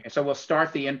fine. Okay, so we'll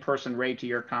start the in-person, Ray, to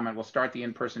your comment, we'll start the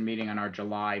in-person meeting on our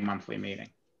July monthly meeting.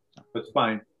 That's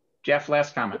fine. Jeff,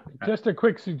 last comment. Just a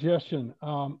quick suggestion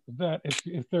that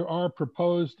if there are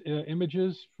proposed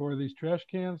images for these trash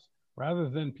cans, rather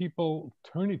than people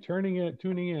tuning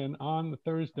in on the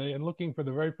Thursday and looking for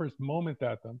the very first moment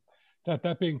at them,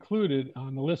 that be included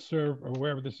on the listserv or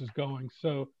wherever this is going,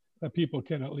 so that people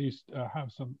can at least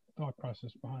have some thought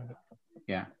process behind it.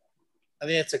 Yeah. I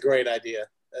think it's a great idea.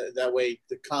 That way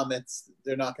the comments,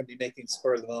 they're not going to be making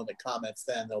spur of the moment comments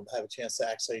then. They'll have a chance to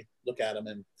actually look at them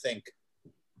and think.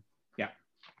 Yeah.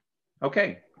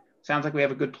 Okay. Sounds like we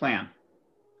have a good plan. All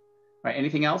right.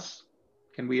 Anything else?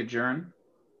 Can we adjourn?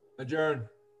 Adjourn.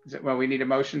 Well, we need a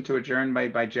motion to adjourn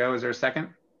by Joe. Is there a second?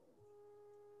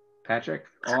 Patrick,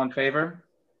 all in favor?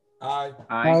 Aye.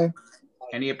 Aye.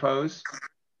 Any opposed?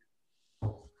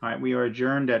 All right. We are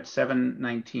adjourned at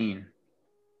 7:19.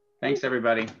 Thanks,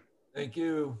 everybody. Thank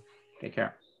you. Take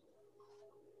care.